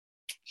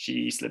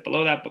 she slipped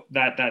below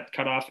that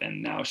cutoff,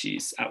 and now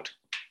she's out.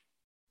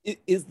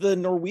 Is the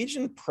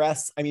Norwegian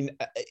press, I mean,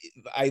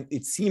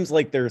 it seems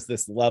like there's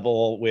this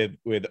level with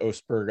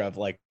Osberg of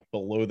like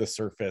below the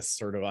surface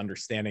sort of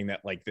understanding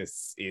that like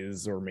this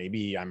is, or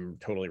maybe I'm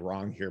totally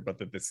wrong here, but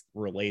that this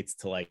relates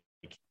to like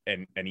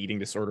an eating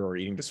disorder or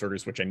eating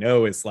disorders, which I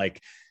know is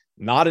like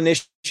not an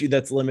issue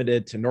that's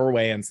limited to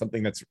Norway, and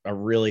something that's a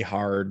really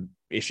hard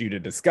issue to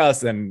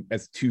discuss. And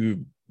as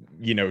two,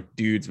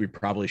 dudes, we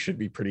probably should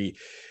be pretty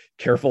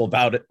careful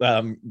about it,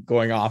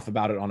 going off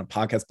about it on a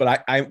podcast.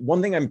 But I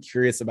one thing I'm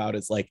curious about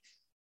is like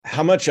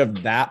how much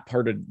of that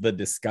part of the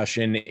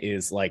discussion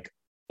is like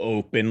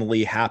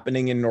openly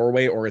happening in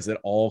Norway, or is it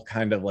all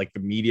kind of like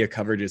the media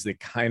coverage, is it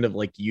kind of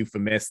like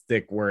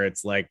euphemistic where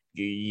it's like,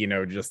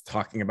 just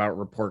talking about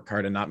report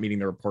card and not meeting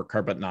the report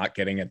card, but not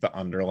getting at the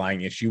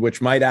underlying issue,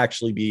 which might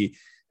actually be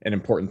an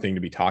important thing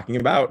to be talking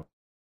about?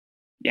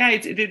 Yeah,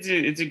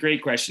 it's a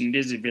great question. It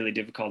is a really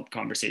difficult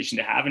conversation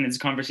to have, and it's a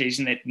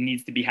conversation that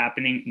needs to be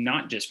happening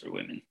not just for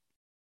women,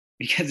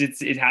 because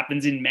it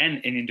happens in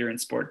men in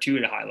endurance sport too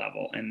at a high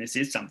level, and this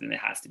is something that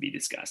has to be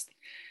discussed.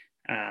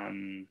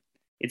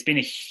 It's been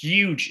a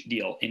huge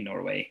deal in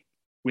Norway,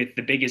 with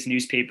the biggest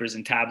newspapers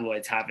and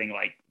tabloids having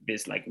like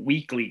this like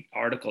weekly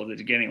articles that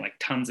are getting like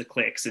tons of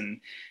clicks,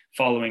 and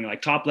following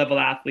like top level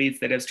athletes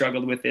that have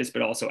struggled with this,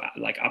 but also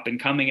like up and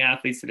coming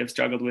athletes that have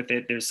struggled with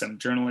it. There's some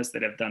journalists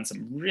that have done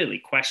some really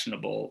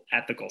questionable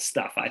ethical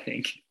stuff, I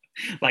think,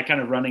 like kind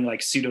of running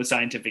like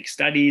pseudoscientific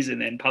studies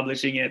and then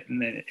publishing it.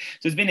 And then,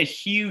 so it's been a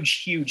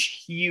huge,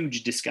 huge,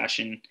 huge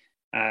discussion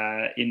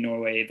in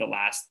Norway the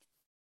last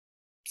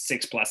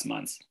 6+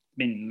 months.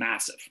 Been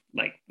massive.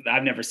 Like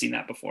I've never seen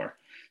that before.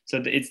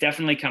 So it's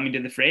definitely coming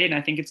to the fray, and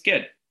I think it's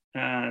good.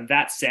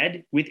 That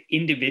said, with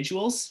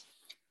individuals,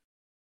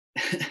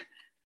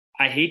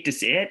 I hate to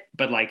say it,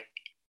 but like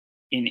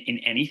in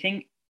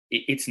anything,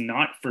 it's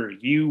not for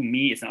you,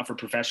 me, it's not for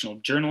professional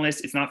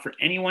journalists, it's not for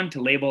anyone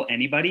to label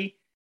anybody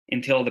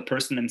until the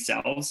person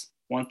themselves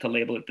wants to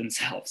label it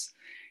themselves.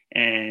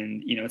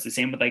 And, it's the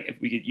same with like,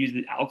 if we could use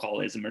the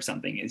alcoholism or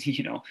something, is,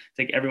 it's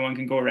like everyone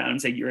can go around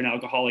and say, you're an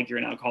alcoholic, you're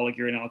an alcoholic,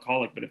 you're an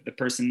alcoholic. But if the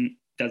person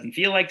doesn't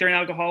feel like they're an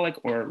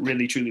alcoholic, or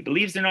really truly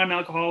believes they're not an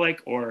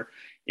alcoholic, or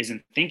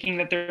isn't thinking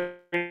that they're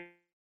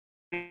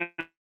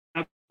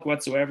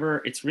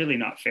whatsoever, it's really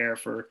not fair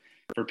for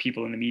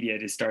people in the media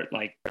to start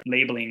like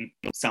labeling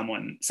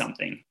someone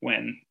something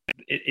when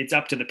it's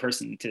up to the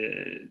person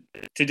to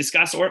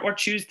discuss or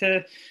choose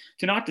to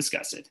not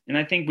discuss it. And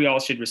I think we all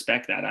should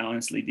respect that. I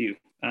honestly do.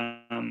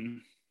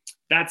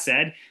 That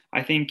said,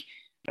 I think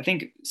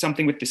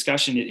something with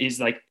discussion is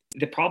like,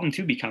 the problem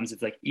too becomes,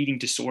 it's like eating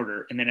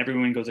disorder, and then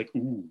everyone goes like,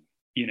 ooh,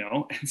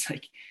 it's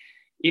like,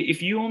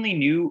 if you only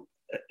knew,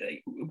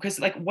 because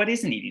like, what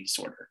is an eating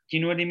disorder? Do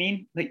you know what I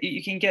mean? Like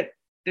you can get,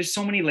 there's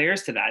so many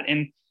layers to that.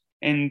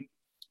 And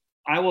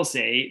I will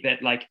say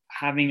that like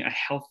having a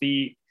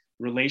healthy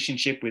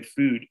relationship with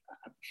food,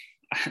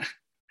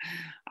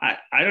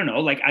 I don't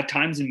know, like at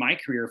times in my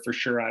career, for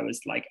sure, I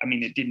was like, I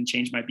mean, it didn't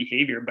change my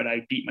behavior, but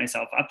I beat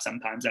myself up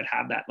sometimes. I'd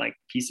have that like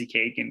piece of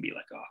cake and be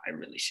like, oh, I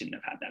really shouldn't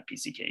have had that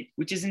piece of cake,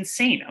 which is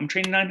insane. I'm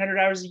training 900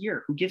 hours a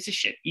year. Who gives a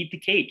shit? Eat the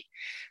cake,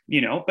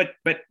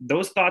 but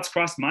those thoughts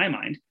crossed my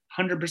mind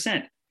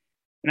 100%.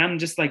 And I'm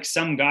just like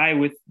some guy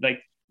with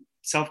like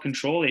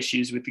self-control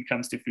issues when it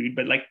comes to food.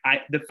 But like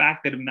the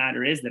fact of the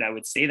matter is that I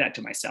would say that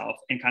to myself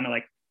and kind of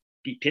like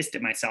be pissed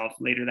at myself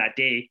later that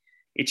day.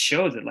 It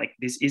shows that like,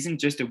 this isn't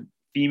just a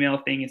female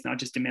thing. It's not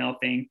just a male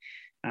thing.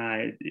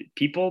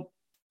 People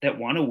that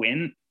want to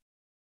win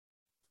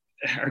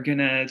are going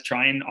to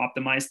try and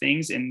optimize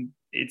things. And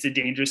it's a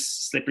dangerous,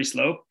 slippery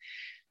slope.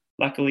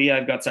 Luckily,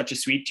 I've got such a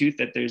sweet tooth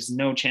that there's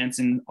no chance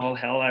in all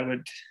hell I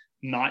would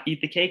not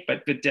eat the cake.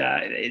 But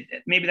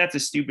maybe that's a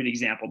stupid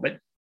example, but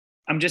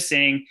I'm just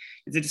saying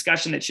it's a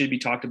discussion that should be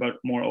talked about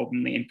more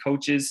openly. And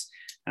coaches,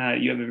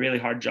 you have a really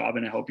hard job,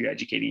 and I hope you're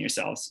educating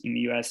yourselves in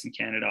the US and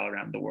Canada, all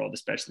around the world,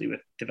 especially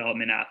with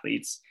development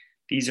athletes.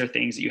 These are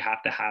things that you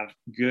have to have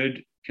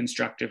good,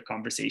 constructive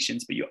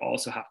conversations, but you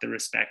also have to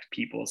respect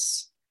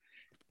people's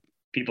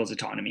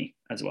autonomy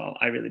as well.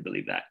 I really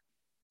believe that.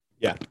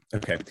 Yeah.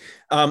 Okay.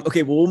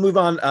 Okay. Well, we'll move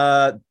on.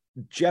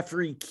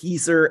 Jeffrey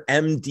Kieser,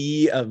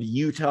 MD of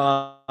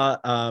Utah,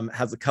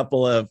 has a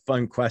couple of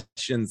fun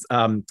questions.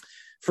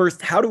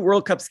 First, how do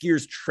World Cup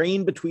skiers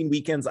train between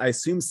weekends? I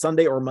assume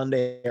Sunday or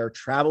Monday are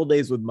travel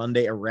days, with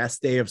Monday a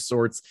rest day of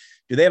sorts.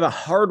 Do they have a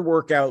hard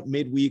workout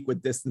midweek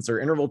with distance or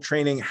interval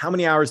training? How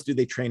many hours do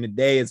they train a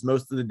day? Is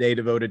most of the day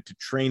devoted to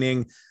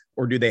training,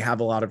 or do they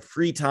have a lot of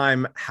free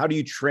time? How do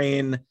you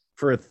train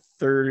for a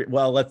third?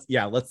 Well, let's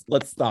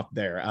stop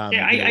there.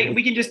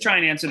 We can just try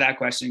and answer that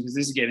question, because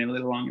this is getting a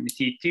little long in the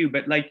teeth too.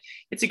 But like,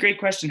 it's a great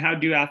question. How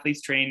do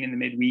athletes train in the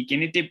midweek?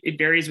 And it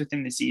varies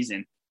within the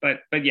season.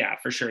 But yeah,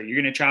 for sure,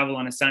 you're going to travel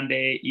on a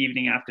Sunday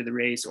evening after the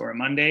race, or a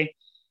Monday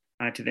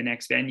to the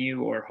next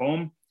venue or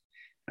home.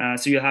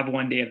 So you'll have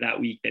one day of that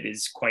week that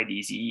is quite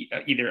easy,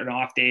 either an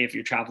off day if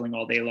you're traveling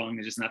all day long,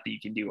 there's just nothing you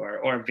can do,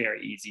 or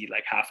very easy,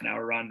 like half an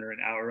hour run or an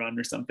hour run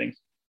or something.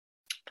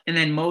 And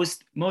then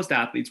most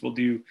athletes will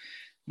do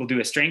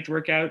a strength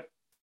workout,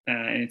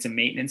 and it's a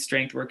maintenance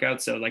strength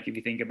workout. So like if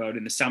you think about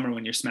in the summer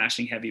when you're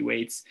smashing heavy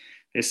weights,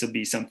 this will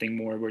be something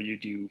more where you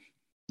do,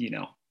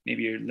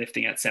 maybe you're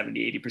lifting at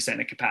 70-80%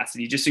 of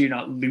capacity, just so you're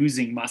not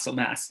losing muscle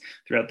mass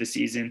throughout the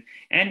season.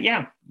 And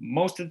yeah,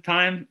 most of the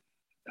time,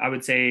 I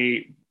would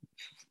say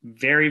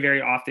very,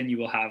 very often you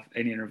will have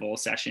an interval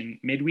session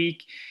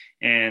midweek,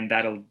 and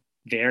that'll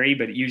vary,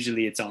 but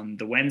usually it's on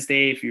the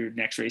Wednesday if your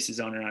next race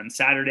is on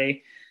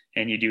Saturday,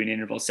 and you do an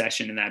interval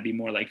session, and that'd be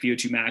more like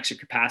VO2 max or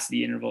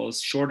capacity intervals,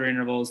 shorter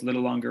intervals,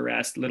 little longer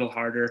rest, little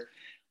harder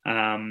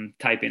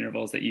type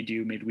intervals that you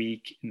do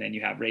midweek. And then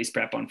you have race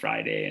prep on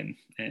Friday,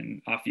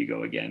 and off you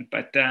go again.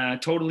 But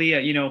totally,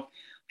 I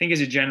think as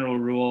a general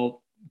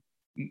rule,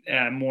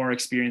 more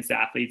experienced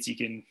athletes, you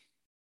can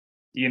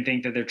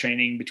think that they're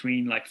training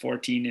between like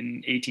 14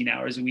 and 18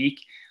 hours a week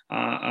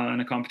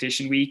on a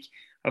competition week.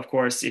 Of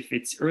course, if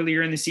it's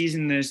earlier in the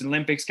season, there's an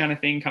Olympics kind of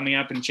thing coming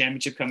up and a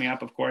championship coming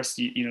up. Of course,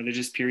 there's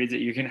just periods that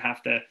you're going to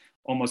have to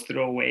almost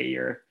throw away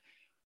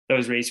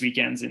those race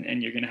weekends,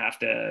 and you're going to have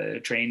to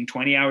train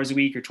 20 hours a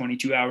week or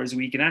 22 hours a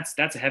week. And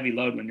that's a heavy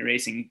load when you're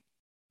racing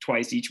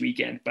twice each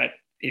weekend. But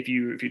if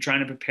you're trying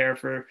to prepare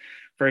for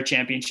a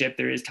championship,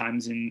 there is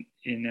times in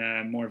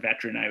a more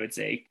veteran, I would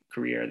say,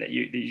 career that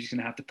you're just going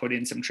to have to put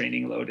in some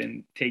training load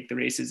and take the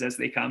races as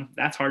they come.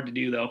 That's hard to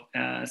do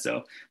though.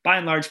 So by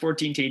and large,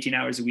 14 to 18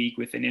 hours a week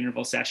with an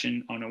interval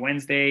session on a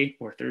Wednesday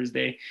or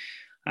Thursday,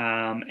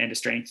 and a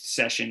strength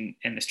session.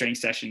 And the strength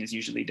session is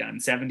usually done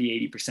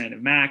 70-80%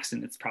 of max,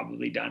 and it's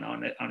probably done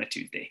on a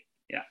Tuesday.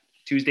 Yeah,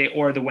 Tuesday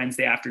or the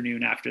Wednesday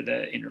afternoon after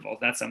the interval.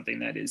 That's something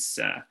that is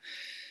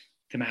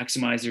to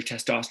maximize your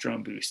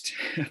testosterone boost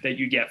that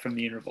you get from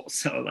the intervals.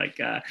 So like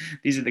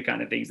these are the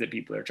kind of things that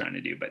people are trying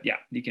to do. But yeah,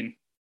 you can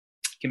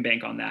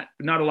bank on that.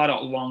 But not a lot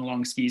of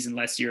long skis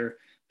unless you're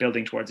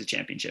building towards a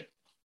championship.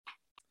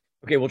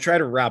 Okay, we'll try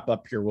to wrap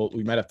up here.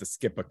 We might have to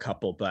skip a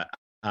couple, but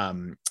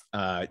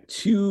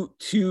two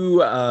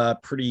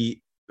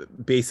pretty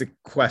basic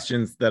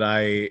questions that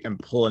I am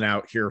pulling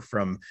out here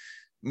from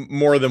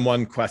more than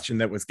one question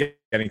that was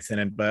getting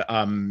sent in. But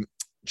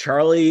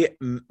Charlie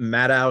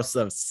Madhouse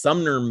of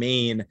Sumner,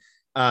 Maine,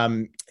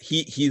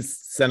 he's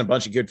sent a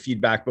bunch of good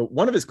feedback, but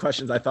one of his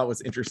questions I thought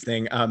was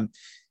interesting.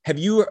 Have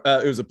you,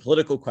 it was a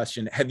political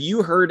question. Have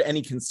you heard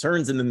any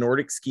concerns in the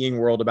Nordic skiing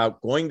world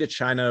about going to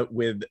China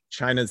with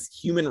China's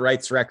human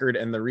rights record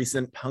and the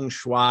recent Peng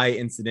Shuai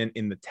incident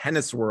in the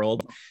tennis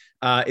world?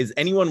 Is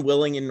anyone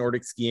willing in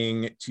Nordic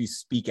skiing to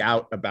speak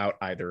out about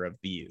either of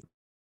these?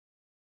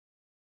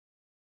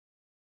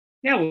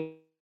 Yeah,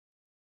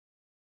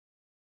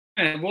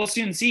 we'll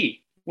soon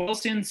see. We'll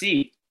soon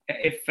see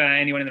if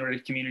anyone in the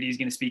Nordic community is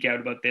going to speak out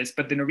about this.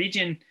 But the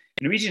Norwegian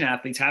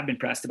athletes have been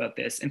pressed about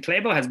this, and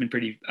Klæbo has been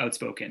pretty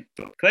outspoken.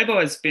 Klæbo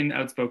has been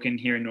outspoken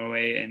here in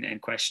Norway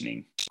and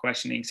questioning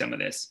some of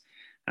this.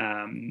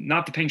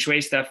 Not the Peng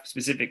Shuai stuff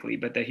specifically,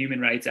 but the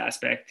human rights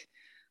aspect,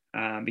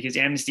 because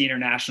Amnesty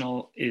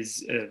International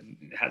has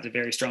a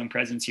very strong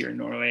presence here in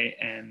Norway,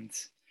 and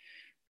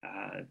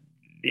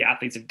the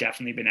athletes have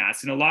definitely been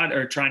asked, and a lot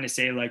are trying to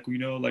say like,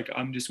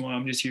 I'm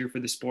just here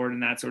for the sport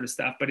and that sort of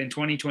stuff. But in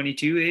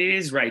 2022, it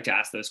is right to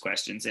ask those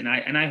questions, and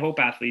I hope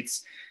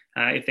athletes,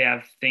 if they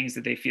have things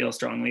that they feel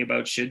strongly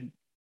about, should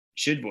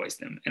voice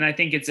them. And I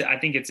think it's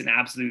an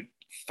absolute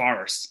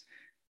farce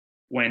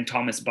when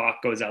Thomas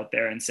Bach goes out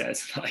there and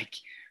says like,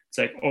 it's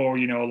like, oh,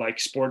 like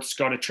sports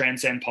got to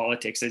transcend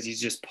politics, as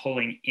he's just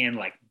pulling in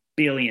like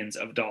billions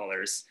of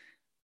dollars,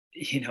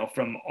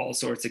 from all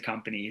sorts of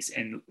companies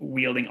and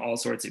wielding all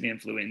sorts of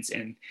influence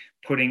and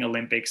putting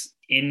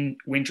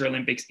Winter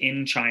Olympics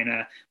in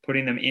China,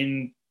 putting them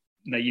in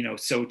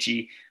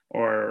Sochi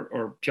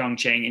or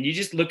Pyeongchang. And you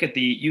just look at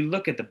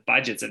the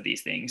budgets of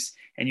these things,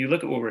 and you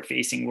look at what we're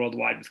facing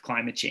worldwide with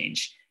climate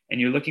change,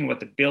 and you're looking what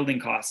the building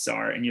costs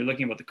are, and you're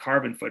looking at what the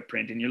carbon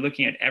footprint, and you're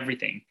looking at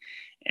everything.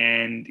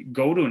 and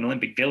go to an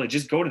Olympic Village,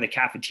 just go to the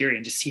cafeteria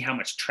and just see how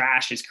much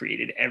trash is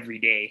created every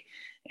day.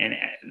 And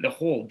the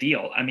whole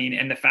deal. I mean,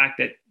 and the fact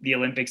that the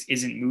Olympics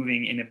isn't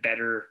moving in a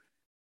better,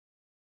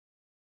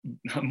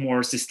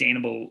 more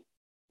sustainable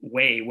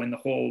way when the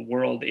whole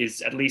world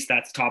is, at least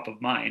that's top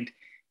of mind,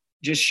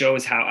 just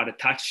shows how out of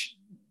touch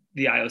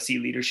the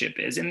IOC leadership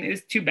is. And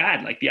it's too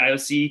bad. Like the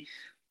IOC,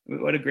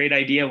 what a great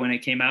idea when it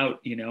came out,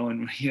 you know,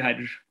 and you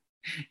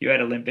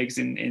had Olympics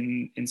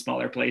in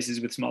smaller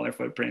places with smaller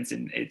footprints,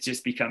 and it's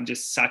just become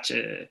just such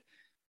a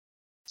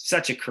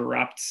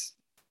corrupt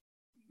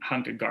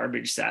hunk of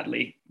garbage,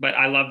 sadly. But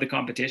I love the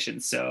competition.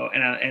 So,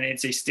 and it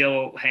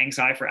still hangs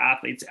high for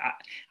athletes.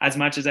 As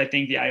much as I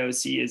think the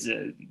IOC is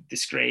a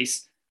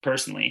disgrace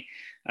personally,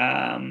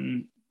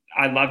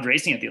 I loved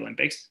racing at the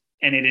Olympics,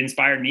 and it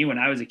inspired me when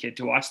I was a kid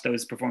to watch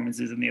those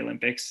performances in the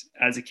Olympics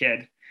as a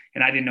kid.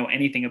 And I didn't know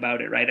anything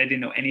about it, right? I didn't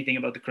know anything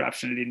about the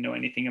corruption. I didn't know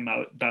anything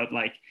about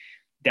like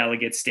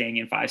delegates staying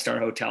in 5-star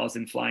hotels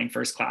and flying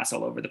first class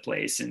all over the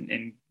place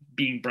and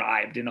being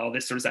bribed and all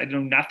this sort of stuff. I know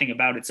nothing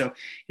about it. So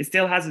it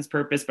still has its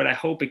purpose, but I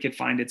hope it could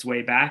find its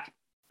way back.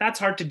 That's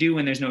hard to do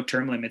when there's no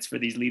term limits for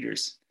these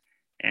leaders.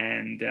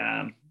 And,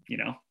 you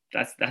know,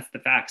 that's the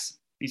facts.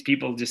 These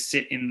people just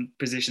sit in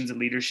positions of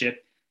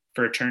leadership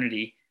for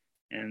eternity.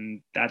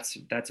 And that's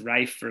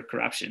rife for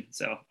corruption.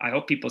 So I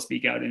hope people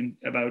speak out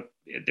about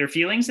their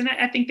feelings, and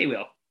I think they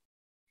will.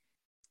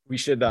 We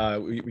should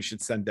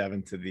send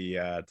Devon to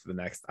the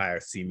next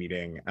IOC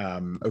meeting.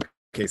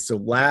 Okay, so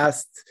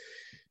last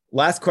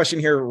question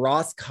here,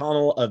 Ross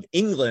Connell of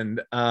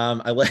England.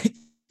 I like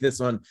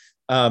this one.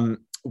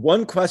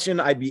 One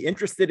question I'd be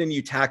interested in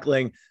you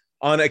tackling: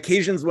 on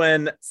occasions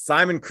when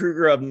Simon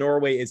Kruger of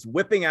Norway is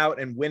whipping out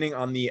and winning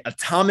on the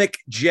Atomic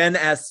Gen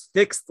S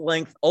fixed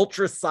length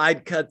ultra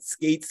side cut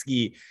skate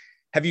ski,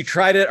 have you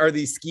tried it? Are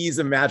these skis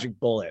a magic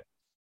bullet?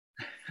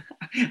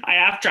 I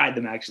have tried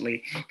them,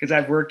 actually, because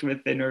I've worked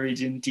with the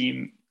Norwegian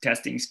team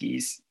testing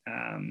skis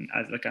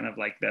as the kind of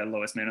like the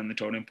lowest man on the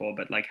totem pole,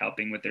 but like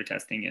helping with their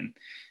testing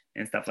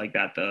and stuff like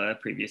that the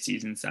previous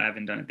seasons. I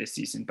haven't done it this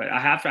season, but I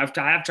have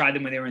tried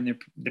them when they were in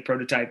the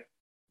prototype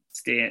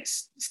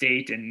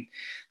state, and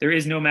there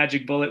is no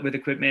magic bullet with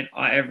equipment.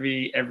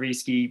 Every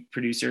ski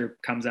producer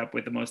comes up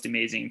with the most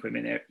amazing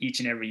equipment each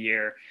and every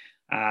year.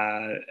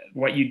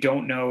 What you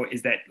don't know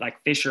is that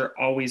like Fisher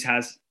always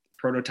has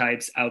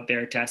prototypes out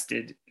there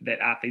tested that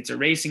athletes are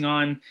racing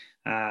on.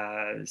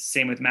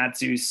 Same with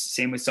Matsus,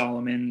 same with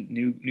Solomon,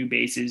 new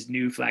bases,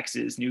 new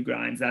flexes, new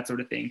grinds, that sort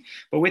of thing.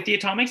 But with the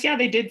Atomics, yeah,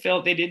 they did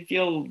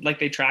feel like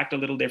they tracked a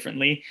little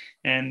differently,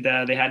 and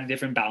they had a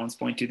different balance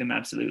point to them,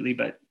 absolutely.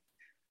 But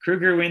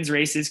Kruger wins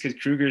races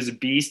because Kruger is a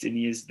beast, and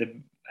he is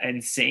the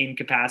insane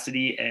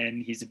capacity,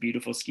 and he's a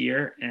beautiful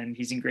skier, and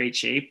he's in great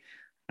shape.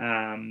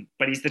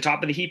 But he's the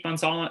top of the heap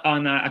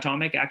on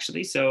Atomic,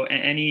 actually. So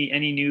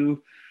any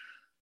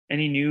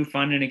new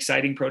fun and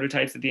exciting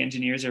prototypes that the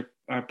engineers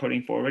are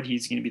putting forward,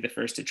 he's going to be the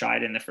first to try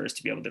it and the first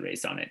to be able to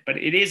race on it. But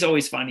it is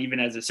always fun, even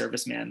as a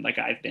serviceman like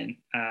I've been.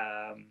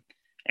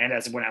 And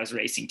as when I was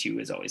racing too,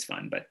 is always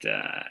fun. But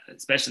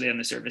especially on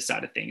the service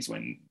side of things,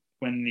 when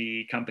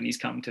the companies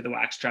come to the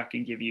wax truck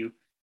and give you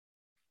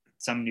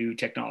some new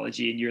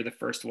technology and you're the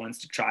first ones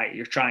to try it,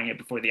 you're trying it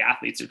before the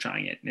athletes are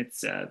trying it. And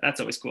it's that's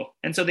always cool.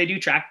 And so they do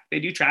track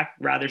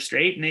rather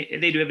straight, and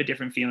they do have a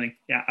different feeling.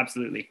 Yeah,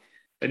 absolutely.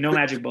 But no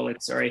magic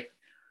bullets, sorry.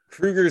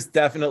 Kruger's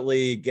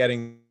definitely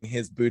getting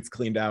his boots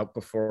cleaned out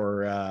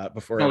before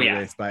every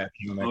race by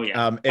Atomic. Oh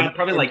yeah,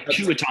 probably like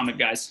 2 Atomic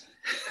guys.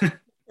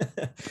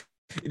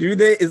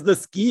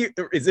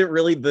 Is it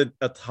really the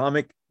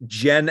Atomic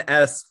Gen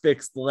S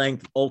fixed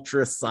length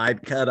ultra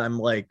side cut? I'm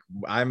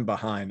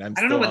behind. I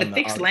don't know about the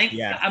fixed length.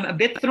 Yeah. I'm a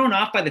bit thrown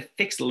off by the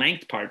fixed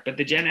length part, but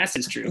the Gen S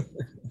is true.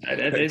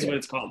 That is what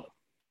it's called.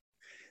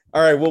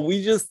 All right. Well,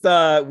 we just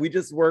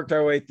worked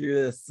our way through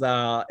this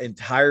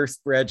entire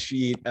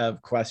spreadsheet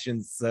of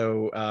questions.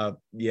 So that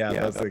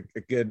was like a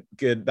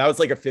good. That was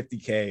like a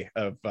 50K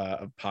of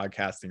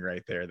podcasting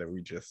right there that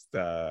we just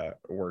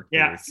worked.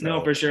 Yeah. through, so.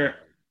 No, for sure.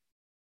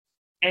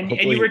 And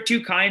you were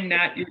too kind,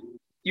 Nat.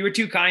 You were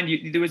too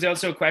kind. There was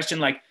also a question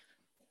like,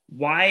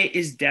 why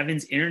is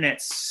Devon's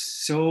internet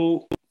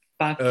so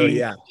fucking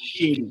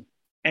shitty?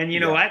 And you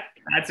know what?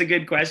 That's a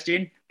good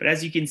question. But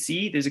as you can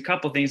see, there's a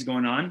couple things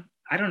going on.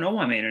 I don't know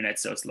why my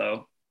internet's so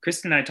slow.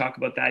 Kristen and I talk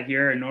about that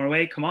here in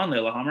Norway. Come on,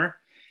 Lillehammer.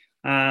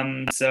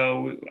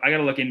 So I got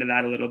to look into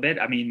that a little bit.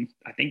 I mean,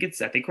 I think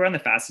we're on the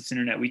fastest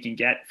internet we can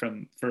get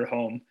for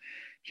home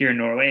here in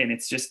Norway, and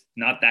it's just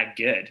not that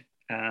good.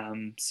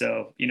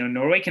 So, you know,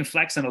 Norway can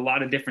flex on a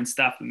lot of different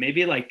stuff, but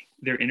maybe like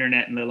their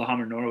internet in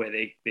Lillehammer,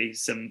 Norway, they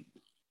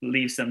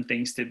leave some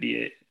things to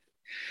be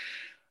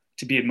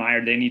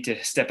admired. They need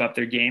to step up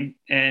their game.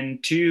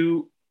 And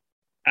 2,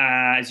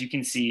 as you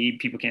can see,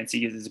 people can't see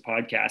because it's a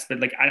podcast,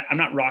 but like I'm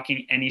not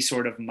rocking any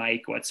sort of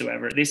mic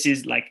whatsoever. This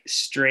is like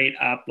straight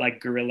up like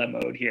guerrilla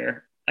mode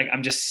here. Like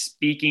I'm just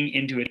speaking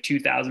into a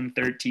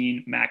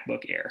 2013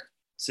 MacBook Air.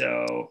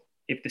 So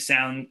if the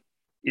sound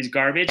is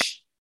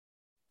garbage,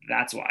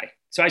 that's why.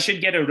 So I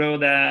should get a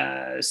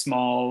Rode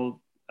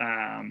small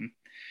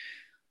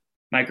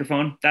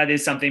microphone. That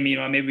is something,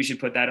 maybe we should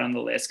put that on the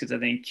list, because I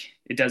think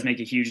it does make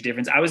a huge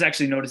difference. I was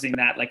actually noticing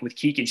that, like with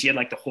Keegan, she had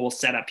like the whole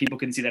setup. People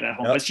couldn't see that at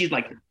home, but she's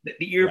like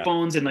the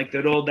earphones and like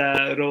the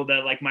Rode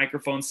like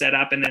microphone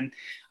setup. And then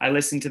I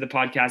listened to the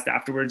podcast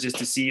afterwards just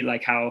to see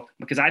like how,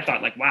 because I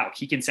thought like, wow,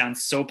 Keegan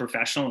sounds so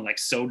professional and like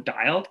so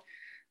dialed.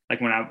 Like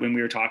when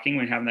we were talking,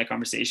 when having that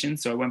conversation.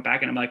 So I went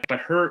back and I'm like, but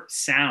her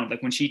sound,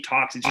 like when she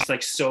talks, it's just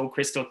like so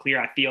crystal clear.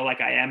 I feel like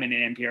I am in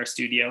an NPR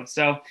studio.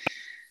 So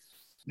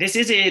this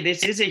is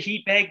a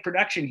heat bag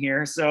production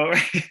here. So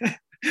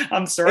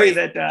I'm sorry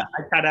that I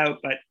cut out,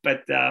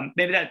 but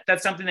maybe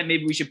that's something that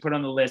maybe we should put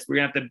on the list. We're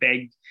gonna have to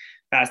beg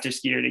Faster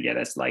Skier to get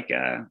us like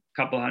a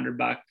couple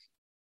 $100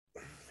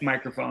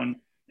 microphone,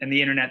 and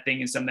the internet thing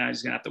is something I'm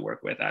just gonna have to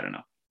work with. I don't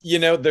know.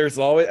 There's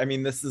always,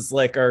 this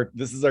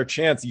is our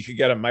chance. You could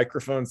get a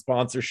microphone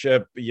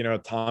sponsorship.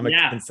 Atomic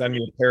can send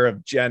me a pair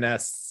of Gen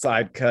S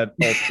side cut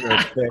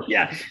ultra thick.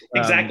 Yeah,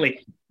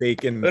 exactly.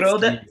 Bacon.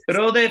 Rhoda,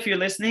 if you're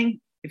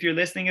listening,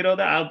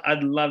 Rhoda,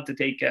 I'd love to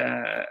take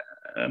a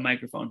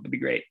microphone. It'd be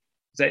great.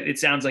 It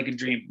sounds like a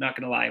dream. Not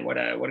gonna lie. What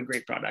a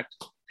great product.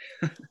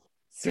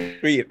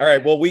 Sweet. All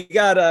right. Well, we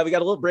got a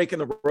little break in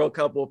the World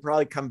Cup. We'll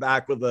probably come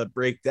back with a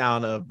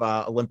breakdown of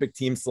Olympic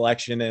team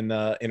selection in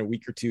a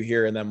week or two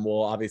here, and then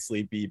we'll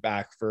obviously be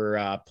back for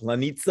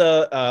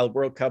Planica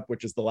World Cup,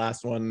 which is the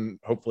last one.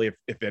 Hopefully,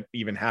 if it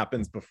even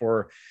happens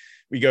before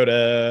we go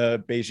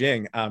to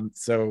Beijing.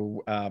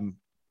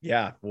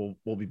 Yeah,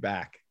 we'll be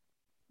back.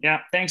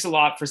 Yeah, thanks a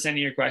lot for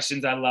sending your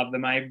questions. I love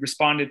them. I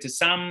responded to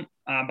some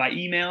by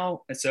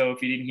email. So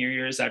if you didn't hear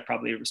yours, I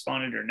probably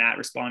responded or Nat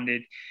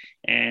responded.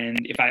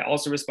 And if I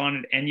also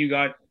responded and you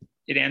got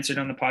it answered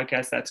on the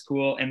podcast, that's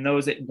cool. And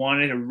those that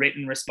wanted a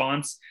written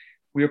response,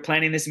 we were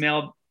planning this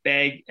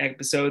mailbag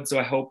episode. So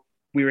I hope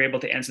we were able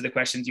to answer the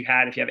questions you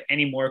had. If you have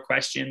any more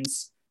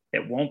questions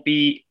that won't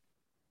be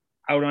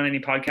out on any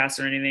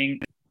podcasts or anything,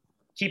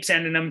 keep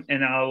sending them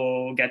and I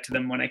will get to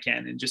them when I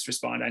can and just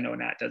respond. I know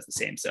Nat does the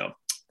same. So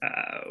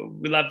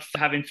we love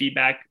having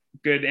feedback,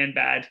 good and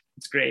bad.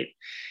 It's great.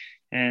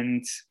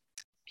 And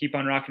keep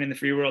on rocking in the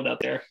free world out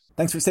there.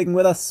 Thanks for sticking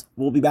with us.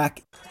 We'll be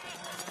back.